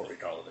ago before we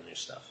got all the new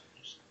stuff?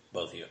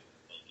 Both of you.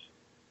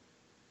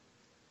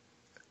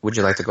 Would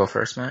you like to go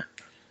first, Matt?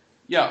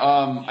 Yeah,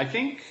 I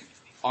think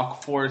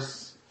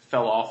Aquaforce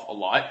fell off a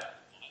lot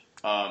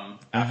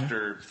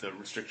after the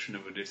restriction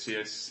of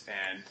Odysseus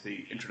and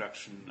the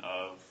introduction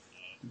of,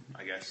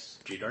 I guess,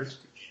 G-Guards?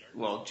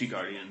 Well,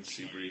 G-Guardians,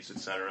 Seabreeze,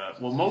 etc.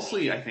 Well,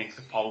 mostly I think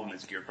the problem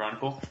is Gear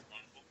Chronicle.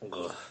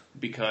 Ugh.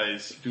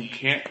 Because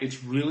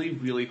it's really,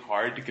 really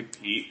hard to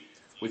compete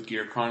with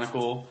Gear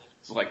Chronicle.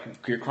 So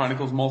like Gear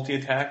Chronicle's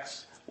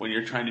multi-attacks when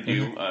you're trying to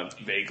do a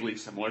vaguely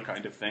similar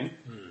kind of thing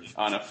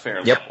on a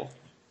fair level.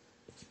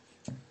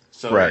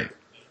 So right.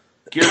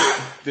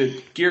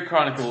 The Gear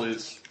Chronicle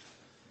is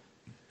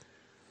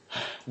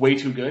way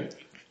too good,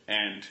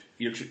 and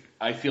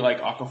I feel like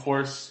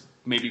Aquaforce,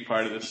 maybe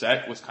part of the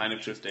set, was kind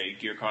of just a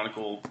Gear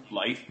Chronicle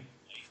light.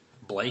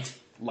 Blight?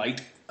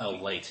 Light. Oh,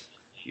 light.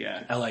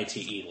 Yeah.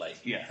 L-I-T-E, light.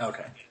 Yeah.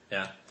 Okay.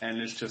 Yeah. And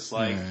it's just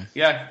like,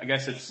 yeah, I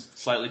guess it's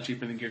slightly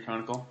cheaper than Gear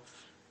Chronicle.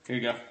 Here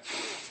you go.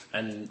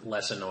 And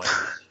less annoying.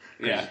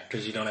 Yeah.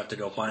 Because you don't have to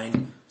go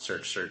bind,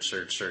 search,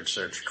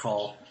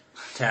 call,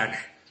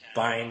 attack,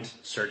 bind,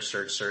 search.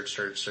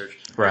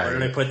 Right. Where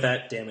did I put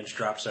that? Damage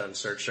drop zone,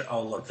 search.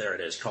 Oh, look, there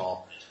it is,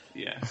 call.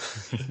 Yeah.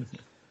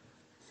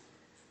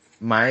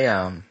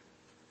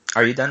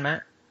 Are you done,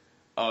 Matt?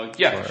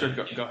 Yeah, sure,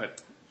 go ahead.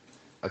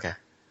 Okay.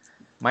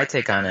 My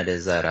take on it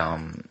is that,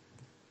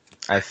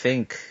 I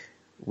think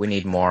we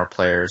need more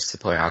players to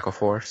play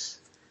Aquaforce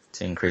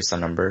to increase the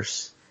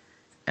numbers.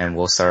 And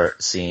we'll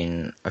start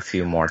seeing a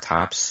few more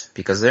tops,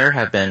 because there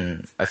have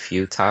been a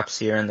few tops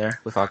here and there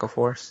with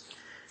Aquaforce.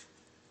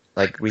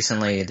 Like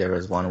recently there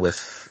was one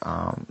with,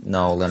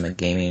 No Limit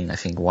Gaming. I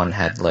think one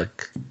had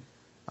like,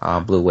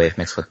 Blue Wave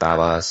mixed with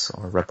Babas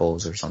or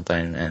Ripples or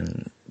something.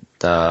 And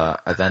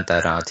the event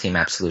that, Team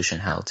Absolution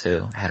held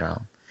too had,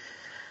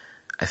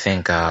 I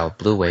think,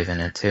 Blue Wave in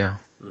it too.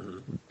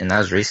 Mm-hmm. And that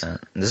was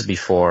recent. This is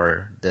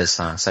before this,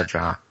 set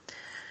drop.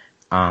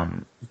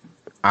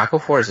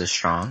 Aquaforce is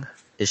strong.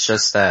 It's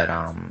just that,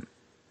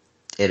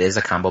 it is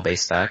a combo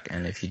based deck,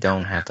 and if you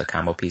don't have the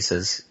combo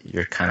pieces,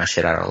 you're kinda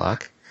shit out of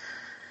luck.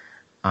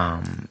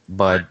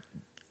 But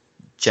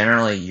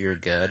generally you're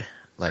good,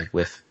 like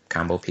with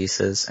combo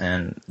pieces,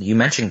 and you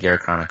mentioned Gear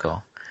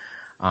Chronicle.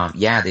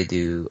 Yeah, they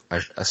do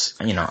a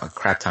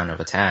crap ton of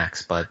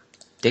attacks, but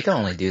they can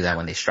only do that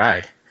when they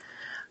stride.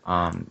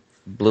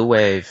 Blue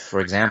Wave, for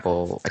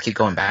example, I keep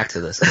going back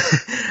to this,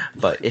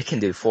 but it can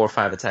do 4 or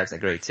 5 attacks at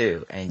grade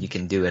 2, and you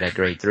can do it at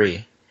grade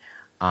 3.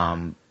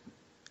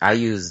 I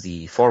use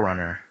the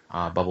Forerunner,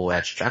 Bubble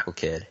Edge Jackal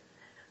Kid.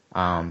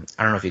 I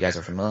don't know if you guys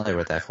are familiar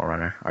with that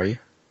Forerunner, are you?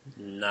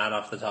 Not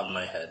off the top of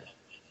my head.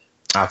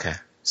 Okay.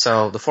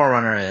 So the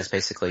Forerunner is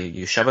basically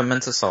you shove him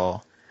into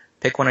Soul,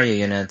 pick one of your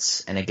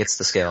units, and it gets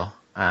the skill.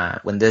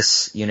 When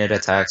this unit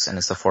attacks and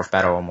it's the 4th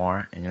battle or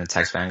more, and it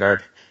attacks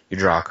Vanguard, you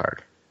draw a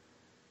card.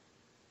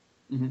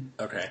 Mm-hmm.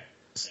 Okay.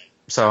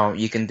 So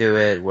you can do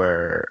it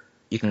where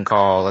you can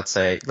call, let's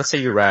say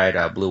you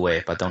ride Blue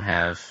Wave but don't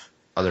have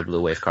other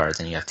Blue Wave cards,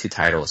 and you have 2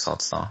 Tidal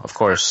Assaults though. Of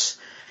course,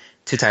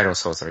 2 Tidal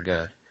Assaults are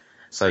good.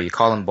 So you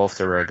call them both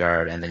to rear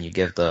guard, and then you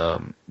give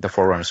the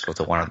Forerunner skill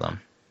to one of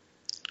them.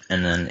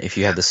 And then if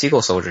you have the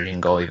Seagull Soldier, you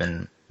can go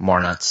even more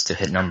nuts to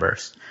hit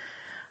numbers.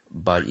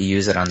 But you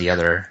use it on the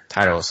other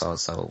Tidal Assault.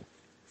 So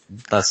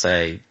let's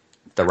say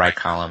the right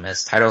column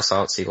is Tidal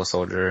Assault, Seagull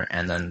Soldier,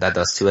 and then that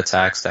does 2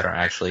 attacks that are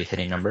actually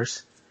hitting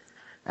numbers.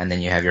 And then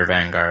you have your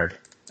Vanguard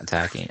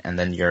attacking, and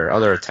then your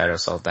other Tidal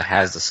Assault that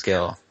has the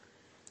skill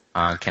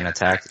can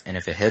attack, and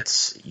if it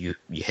hits, you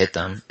hit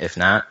them. If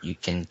not, you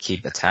can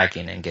keep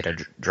attacking and get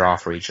a draw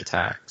for each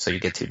attack. So you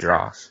get 2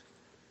 draws.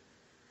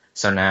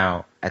 So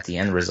now, at the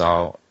end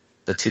result,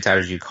 the 2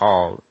 titles you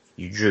called,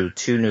 you drew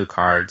 2 new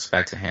cards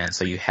back to hand,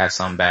 so you have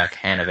some back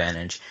hand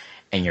advantage,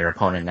 and your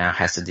opponent now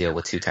has to deal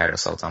with 2 Tidal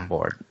Assaults on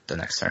board the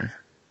next turn.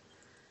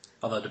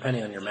 Although,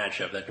 depending on your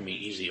matchup, that can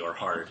be easy or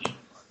hard.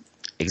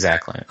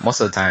 Exactly.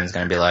 Most of the time, it's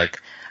going to be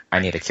like, I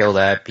need to kill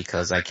that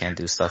because I can't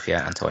do stuff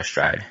yet until I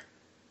stride.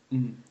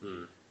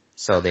 Mm-hmm.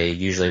 So they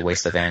usually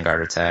waste the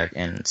Vanguard attack,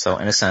 and so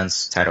in a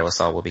sense, Tidal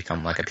Assault will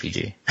become like a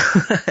PG.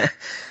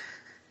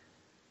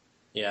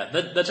 Yeah,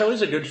 that's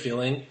always a good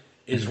feeling,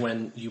 is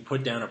when you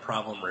put down a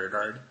problem rear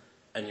guard,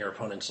 and your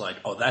opponent's like,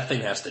 oh, that thing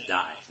has to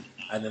die.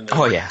 And then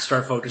they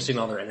start focusing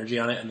all their energy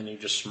on it, and then you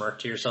just smirk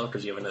to yourself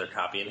because you have another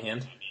copy in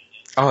hand.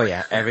 Oh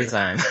yeah, every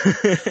time.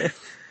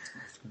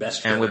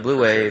 Best. And with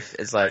Blue Wave,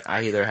 it's like,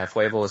 I either have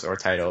Huevos or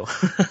Tidal.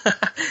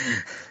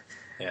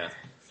 Yeah.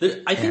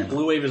 I think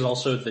Blue Wave is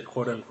also the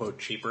quote-unquote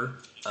cheaper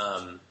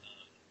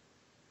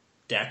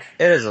deck.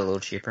 It is a little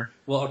cheaper.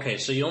 Well, okay,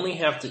 so you only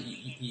have to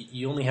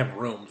you only have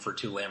room for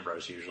 2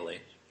 Lambros usually,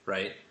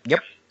 right? Yep.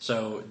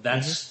 So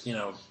that's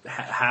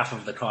half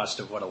of the cost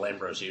of what a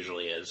Lambros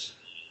usually is,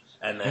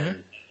 and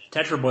then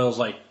Tetra Boil's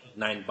like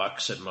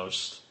 $9 at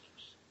most,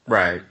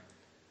 Right.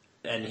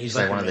 And he's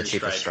like one of the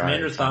cheapest strides.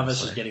 Commander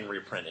Thavas is getting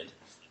reprinted.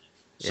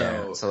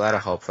 So that'll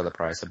help for the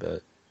price a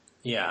bit.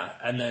 Yeah,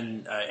 and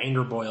then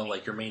Anger Boil,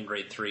 like your main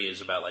grade 3,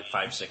 is about like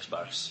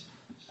 $5-6.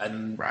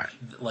 And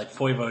like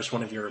Foivos,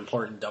 one of your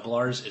important double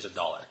Rs, is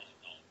 $1.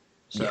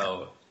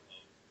 So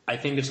I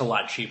think it's a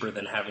lot cheaper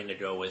than having to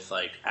go with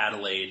like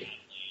Adelaide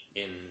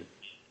in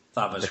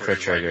Thavas. The crit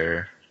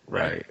trigger,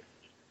 right.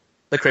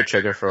 The crit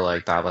trigger for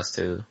like Thavas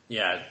too.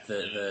 Yeah,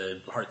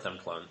 the Heart Thumb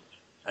clone.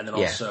 And then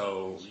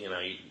also,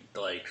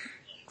 like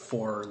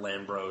 4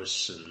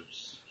 Lambros and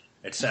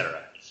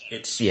etc.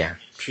 It's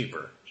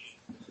cheaper.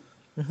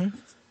 Mm-hmm.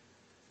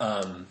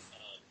 I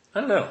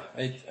don't know.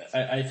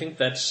 I think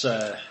that's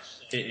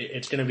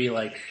it's going to be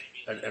like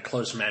a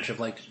close match of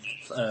like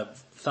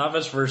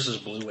Thavas versus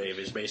Blue Wave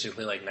is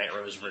basically like Night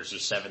Rose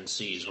versus 7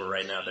 Seas, where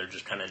right now they're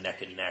just kind of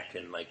neck and neck,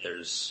 and like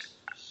there's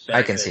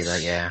I can see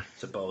that,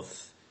 to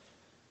both.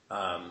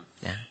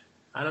 Yeah.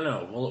 I don't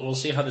know. We'll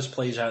see how this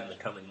plays out in the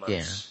coming months.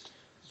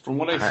 Yeah. From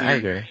what I see, I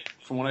agree.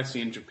 From what I see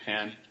in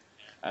Japan,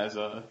 as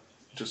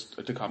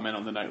just to comment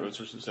on the Night Rose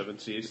versus 7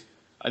 Seas,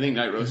 I think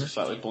Night Rose is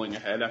slightly pulling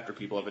ahead after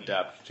people have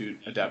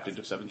adapted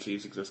to 7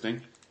 Seas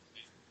existing.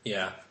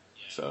 Yeah.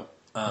 So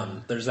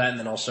there's that, and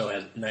then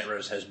also Night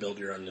Rose has build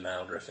your own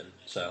Denial Griffin.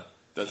 So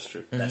that's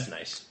true. That's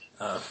nice.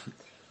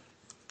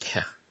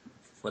 Yeah.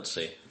 Let's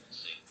see.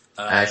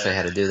 I actually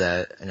had to do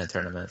that in a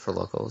tournament for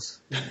locals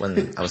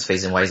when I was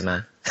facing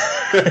Wiseman.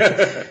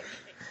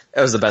 It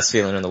was the best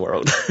feeling in the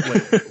world.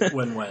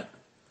 When what?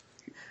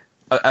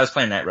 I was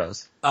playing Night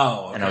Rose.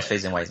 Oh, okay. And I was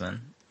facing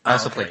Wiseman. I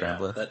also played Grand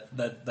Blue.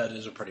 That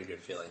is a pretty good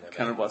feeling.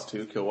 Counterblast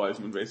 2, kill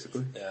Wiseman,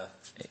 basically. Yeah.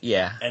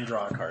 Yeah. And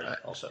draw a card,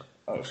 also.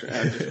 Oh, sure.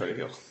 And just try to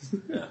heal.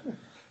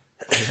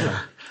 Yeah.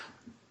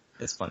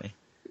 It's funny.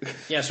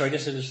 Yeah, so I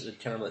guess it is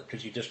kind of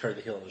because you discard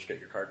the heal and just get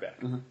your card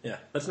back. Mm-hmm. Yeah,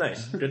 that's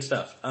nice. Good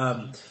stuff.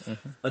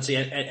 Let's see.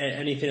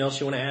 Anything else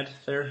you want to add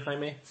there,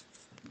 Jaime?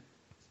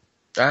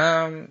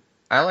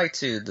 I like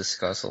to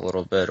discuss a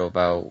little bit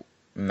about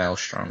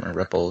Maelstrom and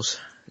Ripples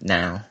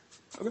now.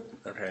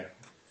 Okay.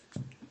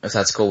 If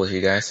that's cool with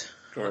you guys.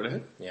 Go right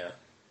ahead. Yeah.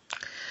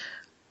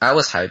 I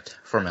was hyped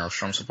for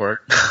Maelstrom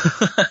support.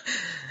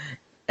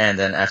 And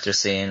then after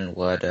seeing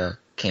what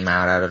came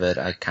out of it,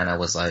 I kind of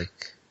was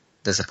like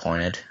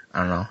disappointed. I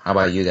don't know. How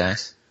about you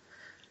guys?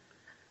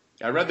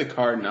 I read the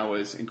card and I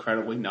was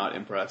incredibly not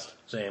impressed.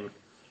 Same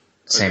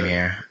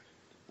here.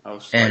 I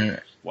was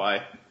like,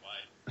 why?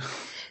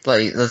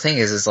 Like, the thing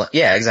is like,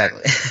 yeah,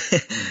 exactly.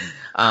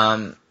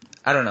 I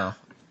don't know.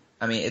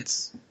 I mean,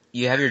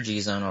 you have your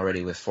G-Zone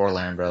already with 4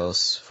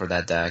 Lambros for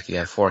that deck. You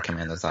have 4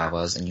 Commander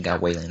Thavas, and you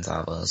got Wailing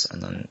Thavas,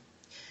 and then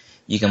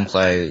you can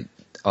play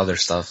other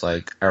stuff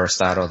like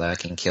Aristotle that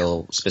can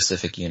kill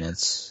specific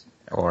units,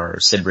 or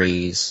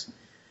Sibreeze,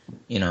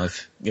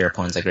 if your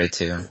opponent's a grade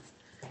 2.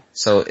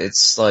 So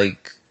it's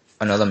like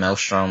another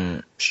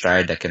Maelstrom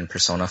stride that can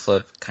Persona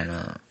flip,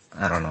 kinda,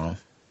 I don't know.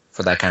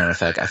 For that kind of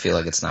effect, I feel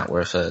like it's not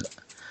worth it.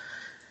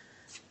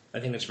 I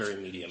think it's very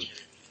medium.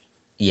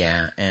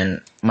 Yeah,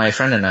 and my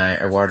friend and I,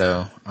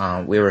 Eduardo,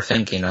 we were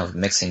thinking of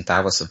mixing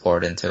Thavas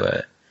support into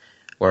it,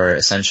 where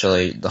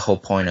essentially the whole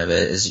point of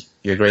it is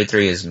your grade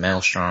 3 is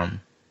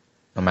Maelstrom,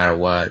 no matter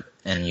what,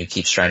 and you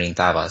keep striding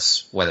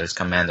Thavas, whether it's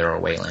Commander or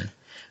Wayland,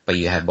 but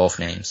you have both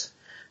names.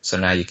 So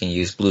now you can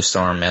use Blue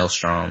Storm,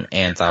 Maelstrom,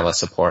 and Thavas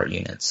support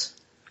units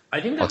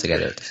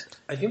altogether.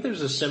 I think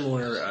there's a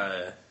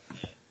similar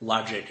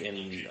logic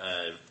in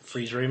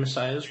Freeze Ray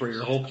Messiahs, where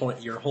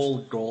your whole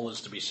goal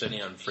is to be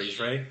sitting on Freeze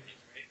Ray.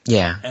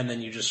 Yeah. And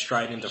then you just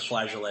stride into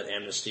Flageolet,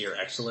 Amnesty, or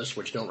Exilus,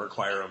 which don't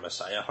require a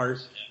Messiah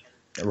heart.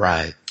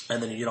 Right.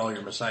 And then you get all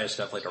your Messiah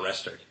stuff like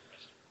Arrestor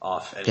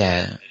off. Anyway.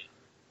 Yeah.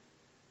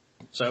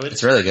 So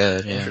it's really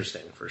good.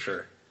 Interesting, for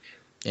sure.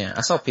 Yeah, I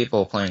saw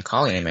people playing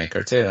Colony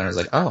Maker too, and I was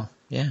like, oh,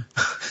 yeah,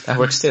 that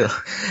works too.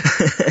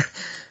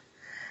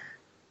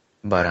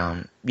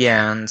 But,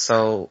 yeah, and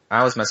so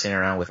I was messing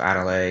around with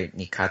Adelaide,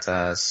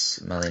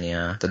 Nikatas,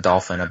 Melania, the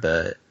Dolphin a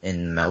bit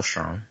in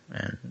Maelstrom,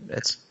 and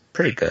it's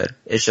pretty good.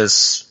 It's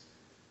just,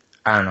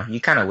 I don't know, you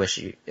kind of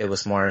wish it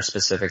was more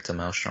specific to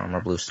Maelstrom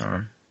or Blue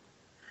Storm.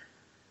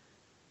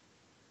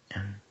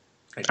 And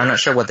I'm not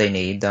sure what they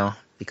need, though,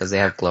 because they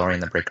have Glory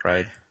in the Brick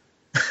Ride.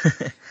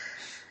 I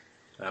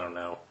don't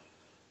know.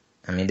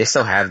 I mean, they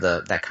still have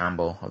that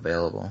combo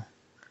available.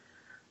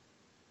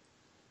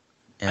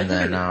 And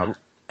then, I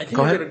think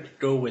I'm going to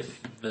go with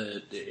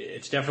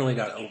it's definitely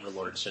got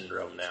Overlord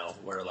syndrome now,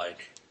 where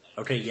like,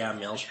 okay, yeah,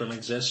 Maelstrom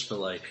exists, but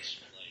like,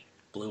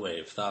 Blue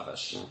Wave,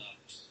 Thavas.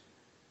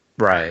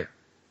 Right.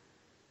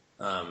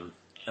 And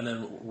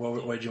then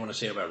what did you want to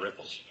say about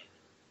Ripples?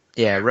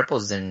 Yeah,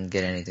 Ripples didn't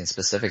get anything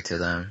specific to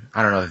them.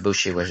 I don't know if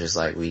Bushi was just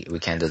like, we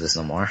can't do this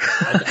no more.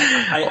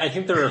 I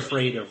think they're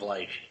afraid of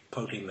like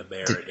poking the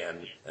bear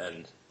again,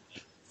 and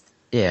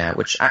yeah,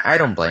 which I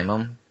don't blame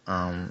them.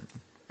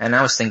 And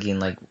I was thinking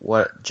like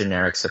what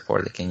generic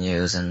support they can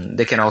use, and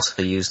they can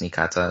also use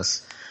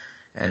Nikatas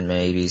and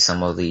maybe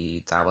some of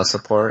the Thavas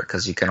support,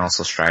 because you can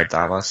also stride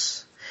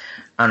Thavas.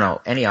 I don't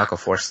know, any Aqua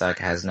Force deck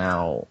has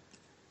now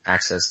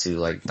access to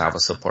like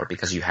Davos support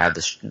because you have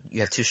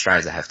two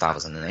strides that have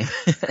Davos in the name.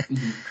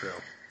 True.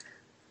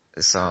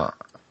 So,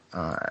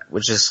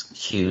 which is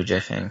huge, I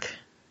think.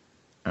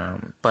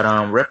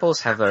 But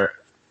Ripples have their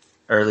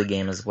early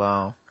game as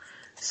well,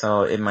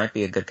 so it might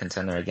be a good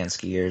contender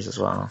against Gears as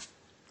well.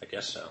 I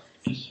guess so.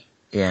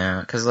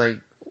 Yeah, cause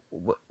like,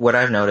 what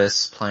I've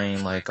noticed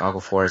playing like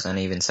Aqua Force and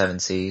even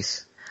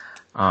 7Cs,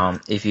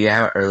 if you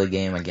have an early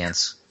game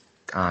against,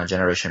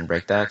 Generation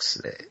Break decks,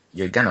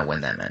 you're gonna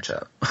win that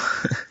matchup.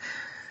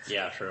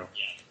 Yeah, true.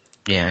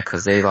 Yeah,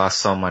 cause they lost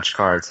so much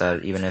cards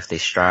that even if they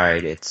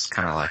stride, it's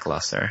kinda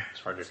lackluster.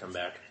 It's hard to come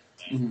back.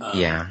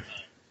 Yeah.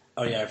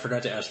 Oh yeah, I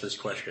forgot to ask this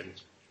question.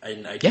 I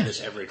do this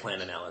every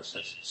clan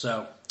analysis.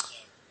 So,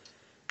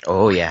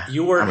 oh yeah,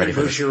 you work in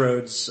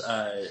Bushiroad's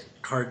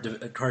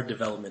card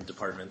development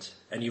department,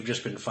 and you've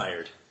just been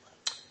fired.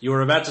 You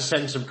were about to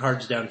send some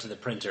cards down to the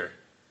printer,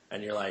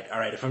 and you're like, all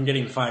right, if I'm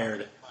getting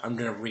fired, I'm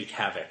going to wreak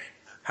havoc.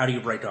 How do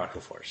you break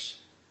Aqua Force?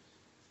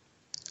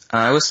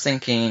 I was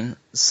thinking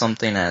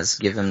something as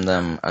giving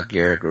them a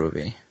Gear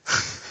Groovy.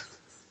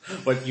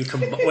 But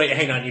wait,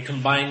 hang on. You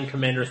combine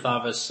Commander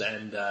Thavas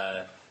and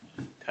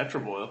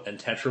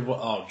Tetraboil.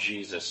 Oh,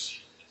 Jesus.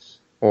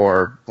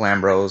 Or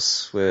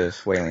Lambros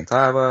with Wailing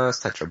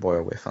Thavas,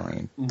 Tetraboil with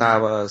Wailing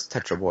Thavas,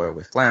 Tetraboil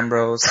with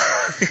Lambros.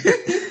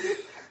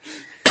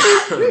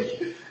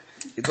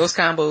 Those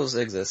combos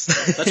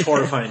exist. That's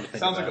horrifying to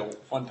think Sounds about. like a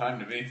fun time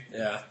to me.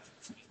 Yeah.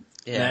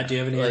 Yeah. Matt, do you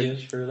have any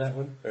ideas for that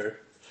one? Or?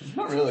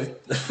 Not really.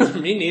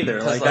 Me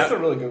neither. Like that's a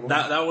really good one.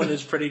 That one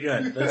is pretty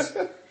good.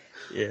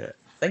 Yeah.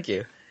 Thank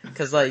you.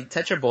 Cause like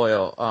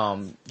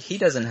Tetraboil, he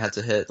doesn't have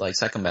to hit like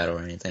second battle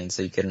or anything,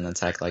 so you couldn't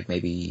attack like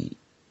maybe,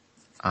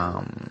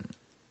 I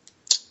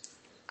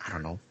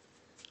don't know,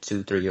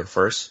 2, 3, or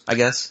first, I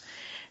guess.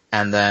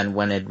 And then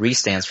when it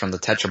restands from the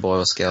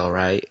Tetraboil skill,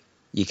 right,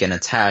 you can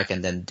attack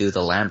and then do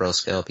the Lambro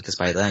skill because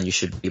by then you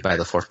should be by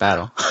the 4th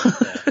battle.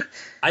 Yeah.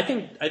 I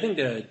think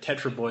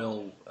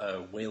Tetraboil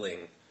whaling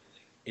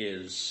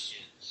is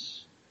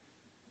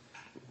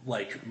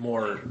like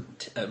more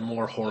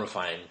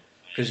horrifying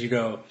because you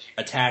go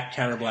attack,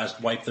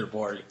 counterblast, wipe their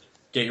board,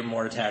 get your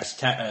more attacks,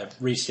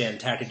 restand,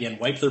 attack again,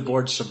 wipe their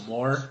board some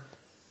more,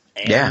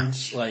 and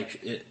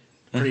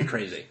pretty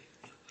crazy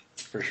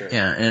for sure.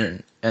 Yeah,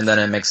 and then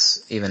it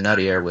makes even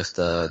nuttier with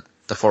the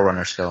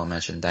Forerunner skill I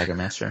mentioned, Dagger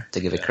Master, to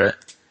give it crit.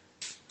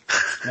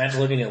 Matt's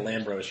looking at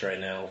Lambros right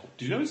now.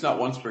 Do you know he's not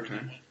once per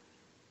turn?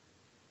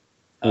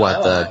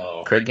 What,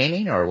 the crit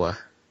gaining or what?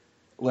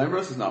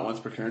 Lambros is not once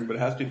per turn, but it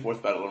has to be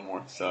 4th battle or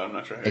more, so I'm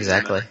not sure how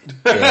Exactly.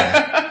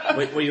 Yeah.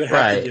 What you would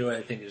have to do,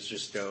 I think, is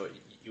just go,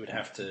 you would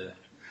have to,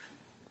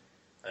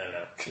 I don't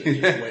know,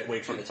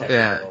 wait for the Tetra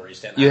battle or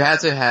stand. You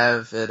have to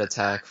have it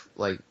attack,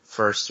 like,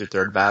 1st through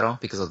 3rd battle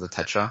because of the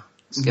Tetra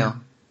skill.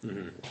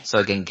 Mm-hmm. So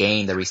it can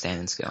gain the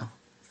restanding skill.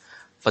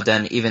 But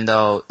then even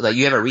though, like,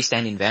 you have a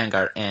restanding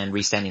Vanguard and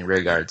restanding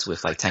rearguards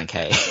with, like,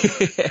 10k.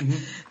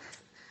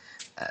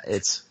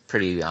 It's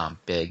pretty,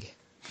 big.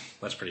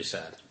 That's pretty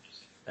sad.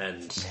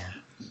 And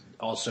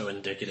also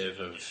indicative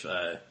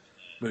of,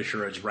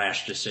 Bushiroad's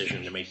rash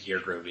decision to make Gear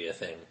Groovy a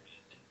thing.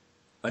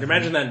 Like,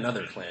 imagine that in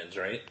other clans,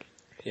 right?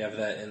 You have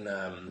that in,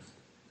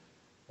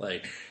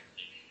 like,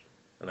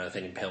 another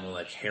thing in Pale Moon,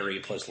 like Harry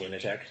plus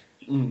Lunatic.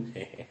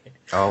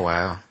 Oh,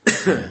 wow.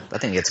 I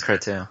think it's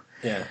crit too.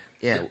 Yeah.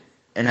 Yeah.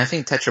 And I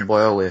think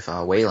Tetraboil with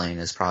Wailing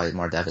is probably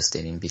more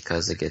devastating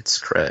because it gets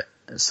crit.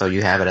 So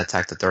you have it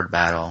attack the 3rd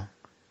battle.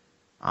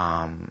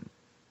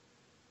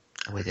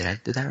 Wait, did I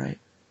do that right?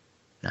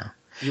 No.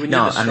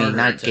 No, I mean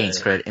not gains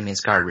crit, it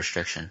means guard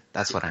restriction.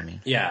 That's what I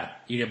mean. Yeah,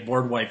 you get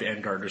board wipe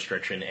and guard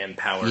restriction and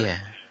power. Yeah.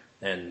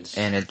 And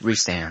it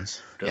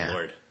restands. Good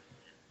lord.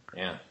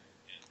 Yeah.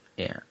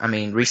 Yeah. I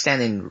mean,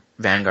 restanding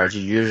Vanguards,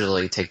 you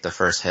usually take the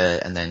first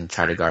hit and then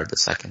try to guard the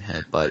second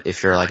hit. But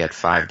if you're like at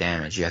 5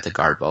 damage, you have to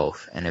guard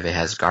both. And if it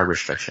has guard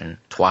restriction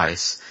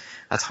twice,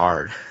 that's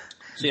hard.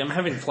 See, I'm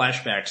having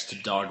flashbacks to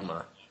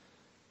Dogma,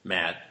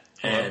 Matt.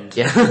 And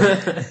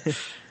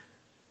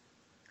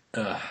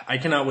I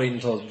cannot wait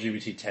until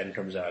GBT10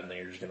 comes out and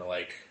they're just gonna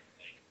like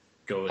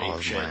go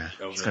ape shit.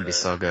 It's gonna be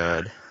so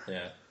good.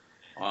 Yeah.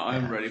 Well,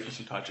 I'm ready for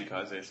some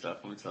Tachikaze stuff,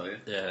 let me tell you.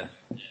 Yeah.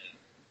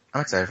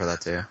 I'm excited for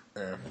that too.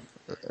 Yeah.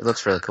 It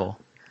looks really cool.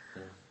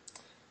 Yeah.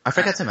 I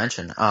forgot to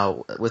mention,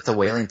 with the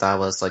Wailing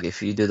Thavas, like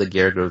if you do the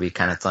Gear Groovy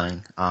kind of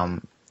thing,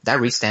 that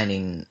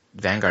restanding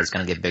Vanguard's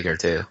gonna get bigger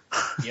too.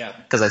 Yeah.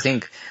 Cause I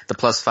think the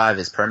 +5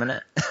 is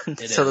permanent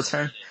till the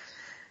turn.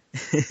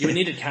 You would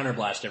need to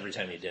counterblast every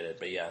time you did it,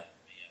 but yeah.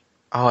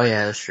 Oh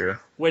yeah, that's true.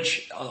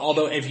 Which,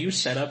 although if you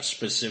set up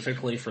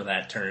specifically for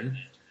that turn...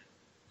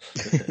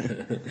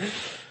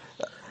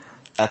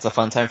 That's a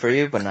fun time for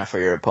you, but not for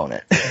your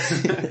opponent.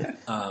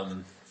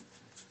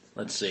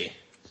 Let's see.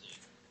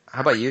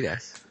 How about you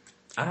guys?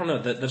 I don't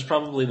know, that's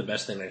probably the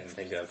best thing I can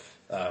think of.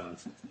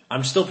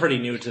 I'm still pretty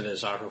new to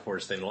this Aqua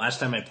Force thing. The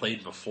last time I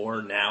played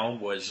before now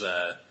was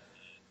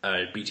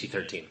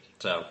BT13,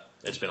 so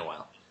it's been a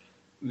while.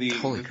 The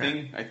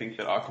thing I think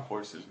that Aqua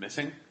Force is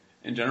missing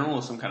in general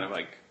is some kind of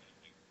like,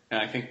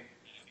 and I think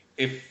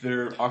if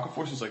their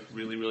Aquaforce is like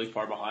really, really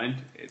far behind,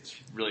 it's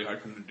really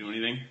hard for them to do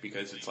anything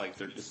because it's like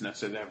they're just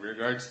necessary to have rear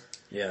guards.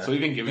 Yeah. So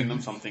even giving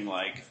them something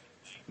like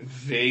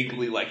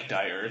vaguely like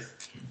Die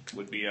Earth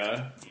would be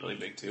really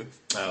big too.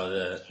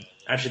 Oh,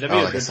 actually that'd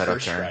be a good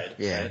first ride.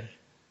 Yeah. Right?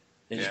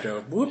 They just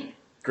go whoop,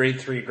 grade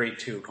 3, grade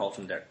 2, call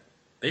from deck.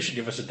 They should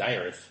give us a Die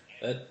Earth.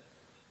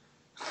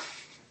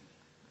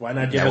 Why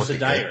not give us a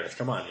Die Earth?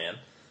 Come on, man.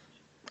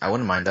 I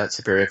wouldn't mind that.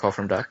 Superior call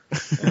from deck.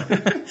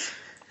 Yeah.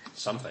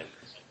 Something.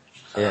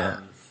 Yeah.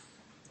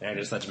 I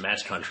guess that's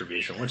Matt's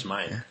contribution. What's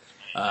mine?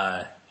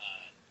 I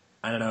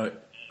don't know.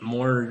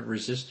 More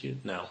resist you?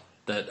 No.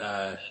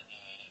 That,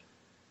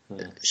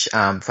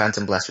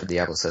 Phantom Blaster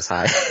Diablo says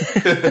hi.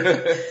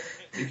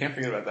 You can't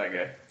forget about that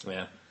guy.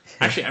 Yeah.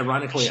 Actually,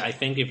 ironically, I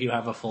think if you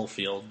have a full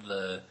field,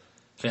 the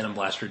Phantom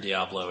Blaster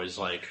Diablo is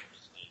like,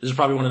 this is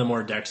probably one of the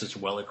more decks that's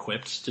well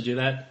equipped to do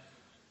that,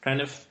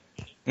 kind of.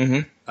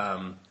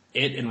 Mm-hmm.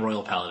 It and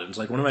Royal Paladins.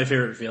 Like, one of my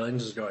favorite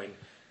feelings is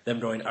them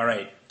going, all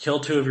right, kill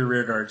 2 of your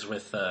rear guards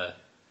with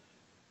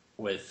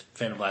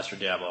Phantom Blaster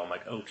Diablo. I'm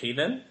like, okay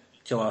then.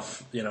 Kill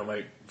off,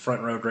 my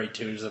front row grade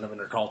 2s, then I'm going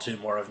to call 2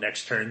 more of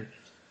next turn.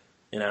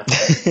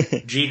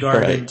 G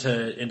guard right.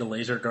 into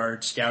laser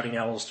guard, scouting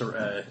owls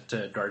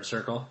to guard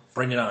circle.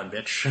 Bring it on,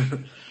 bitch.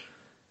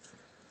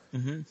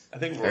 Mm-hmm. I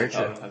think Royal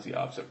Paladin has the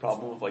opposite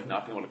problem of like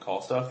not being able to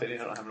call stuff. They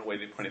don't have a way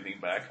to put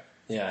anything back.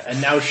 Yeah,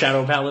 and now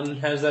Shadow Paladin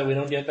has that. We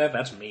don't get that.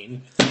 That's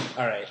mean.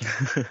 All right.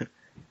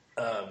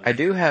 I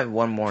do have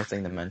one more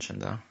thing to mention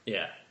though.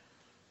 Yeah.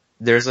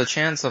 There's a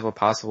chance of a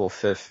possible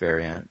 5th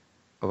variant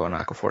of an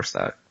Aquaforce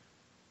deck.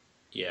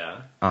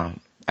 Yeah.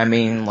 I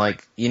mean,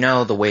 like,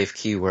 the wave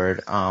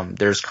keyword,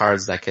 there's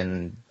cards that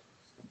can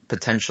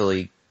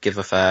potentially give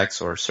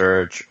effects or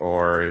surge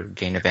or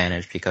gain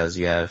advantage because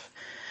you have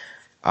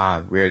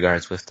rear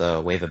guards with the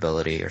wave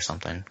ability or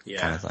something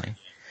kind of thing.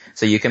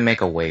 So you can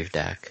make a wave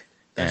deck.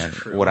 That's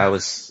true. What I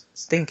was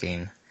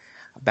thinking,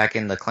 back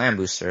in the clan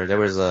booster, there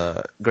was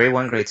a grade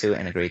 1, grade 2,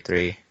 and a grade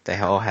 3. They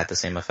all had the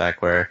same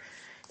effect where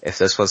if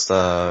this was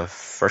the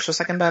first or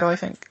second battle, I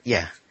think,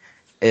 it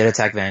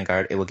attacked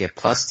Vanguard, it would get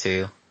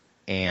 +2.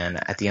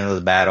 And at the end of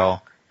the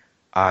battle,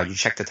 you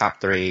check the top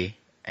 3,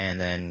 and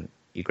then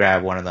you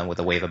grab one of them with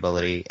a wave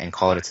ability and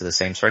call it to the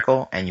same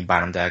circle, and you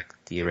bottom deck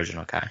the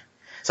original Kai.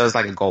 So it's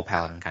like a gold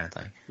paladin kind of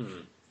thing.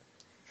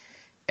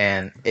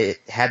 And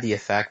it had the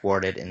effect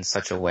worded in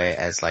such a way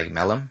as like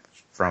Melum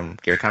from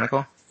Gear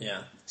Chronicle.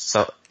 Yeah.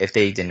 So if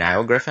they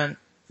denial Griffin,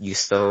 you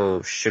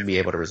still should be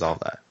able to resolve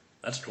that.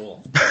 That's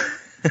cool.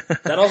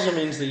 That also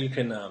means that you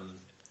can,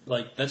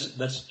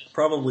 that's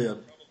probably a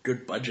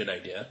good budget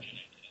idea.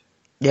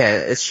 Yeah,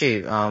 it's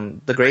cheap.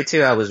 The grade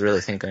 2, I was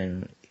really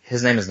thinking,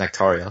 his name is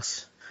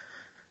Nectarios.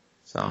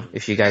 So,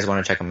 if you guys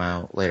want to check him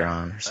out later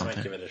on or something.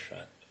 I might give it a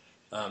shot.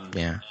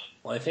 Yeah.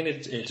 Well, I think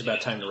it's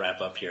about time to wrap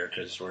up here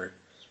because we're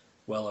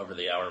well over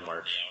the hour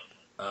mark.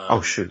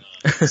 Oh, shoot.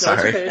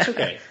 Sorry. No, it's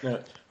okay. No,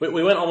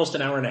 we went almost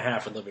an hour and a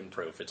half with Living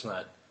Proof. It's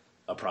not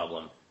a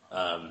problem.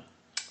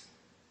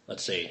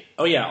 Let's see.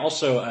 Oh, yeah,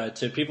 also,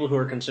 to people who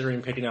are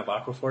considering picking up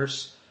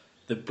Aquaforce,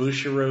 the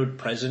Bushiroad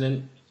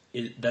president,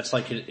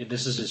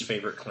 this is his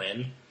favorite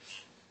clan.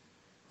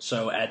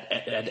 So at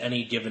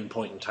any given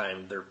point in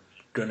time, they're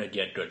gonna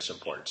get good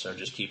support. So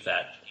just keep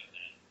that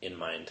in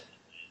mind.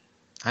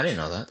 I didn't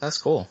know that. That's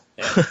cool.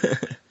 Yeah.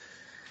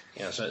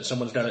 Yeah. So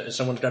someone's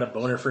got a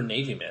boner for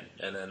Navy men,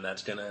 and then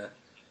that's gonna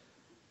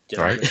get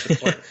good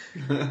support.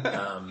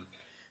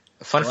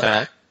 Fun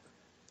fact: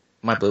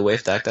 my Blue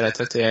Wave deck that I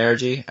took to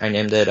ARG, I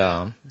named it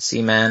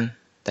Seaman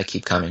That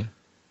Keep Coming.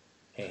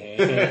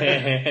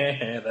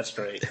 That's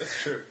great.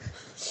 That's true.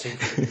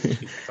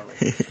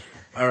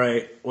 All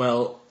right.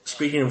 Well,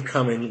 speaking of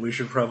coming, we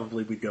should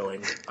probably be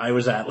going. I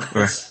was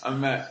Atlas.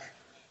 I'm Matt.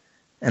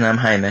 And I'm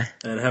Jaime.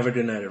 And have a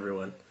good night,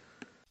 everyone.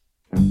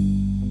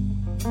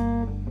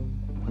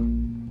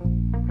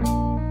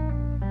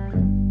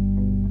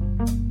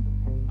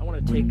 I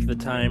want to take the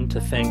time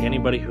to thank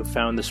anybody who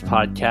found this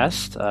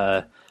podcast.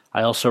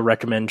 I also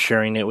recommend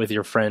sharing it with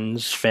your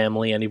friends,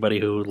 family,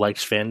 anybody who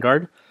likes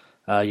Vanguard.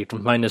 You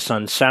can find us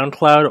on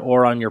SoundCloud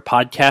or on your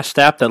podcast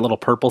app, that little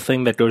purple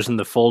thing that goes in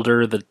the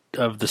folder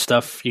of the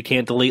stuff you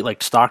can't delete,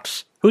 like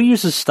stocks. Who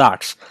uses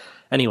stocks?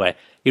 Anyway,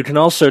 you can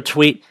also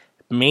tweet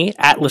me,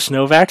 Atlas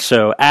Novack,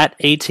 so at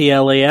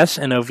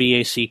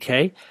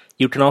ATLASNOVACK.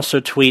 You can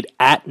also tweet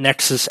at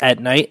Nexus at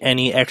Night,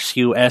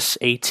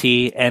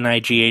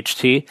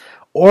 NEXUSATNIGHT,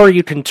 or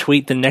you can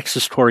tweet the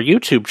Nexus Core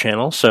YouTube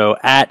channel, so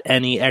at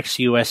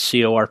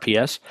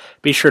NEXUSCORPS.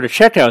 Be sure to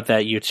check out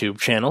that YouTube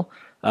channel.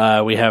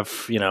 We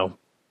have,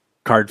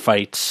 card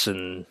fights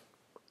and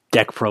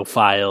deck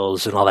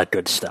profiles and all that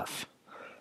good stuff.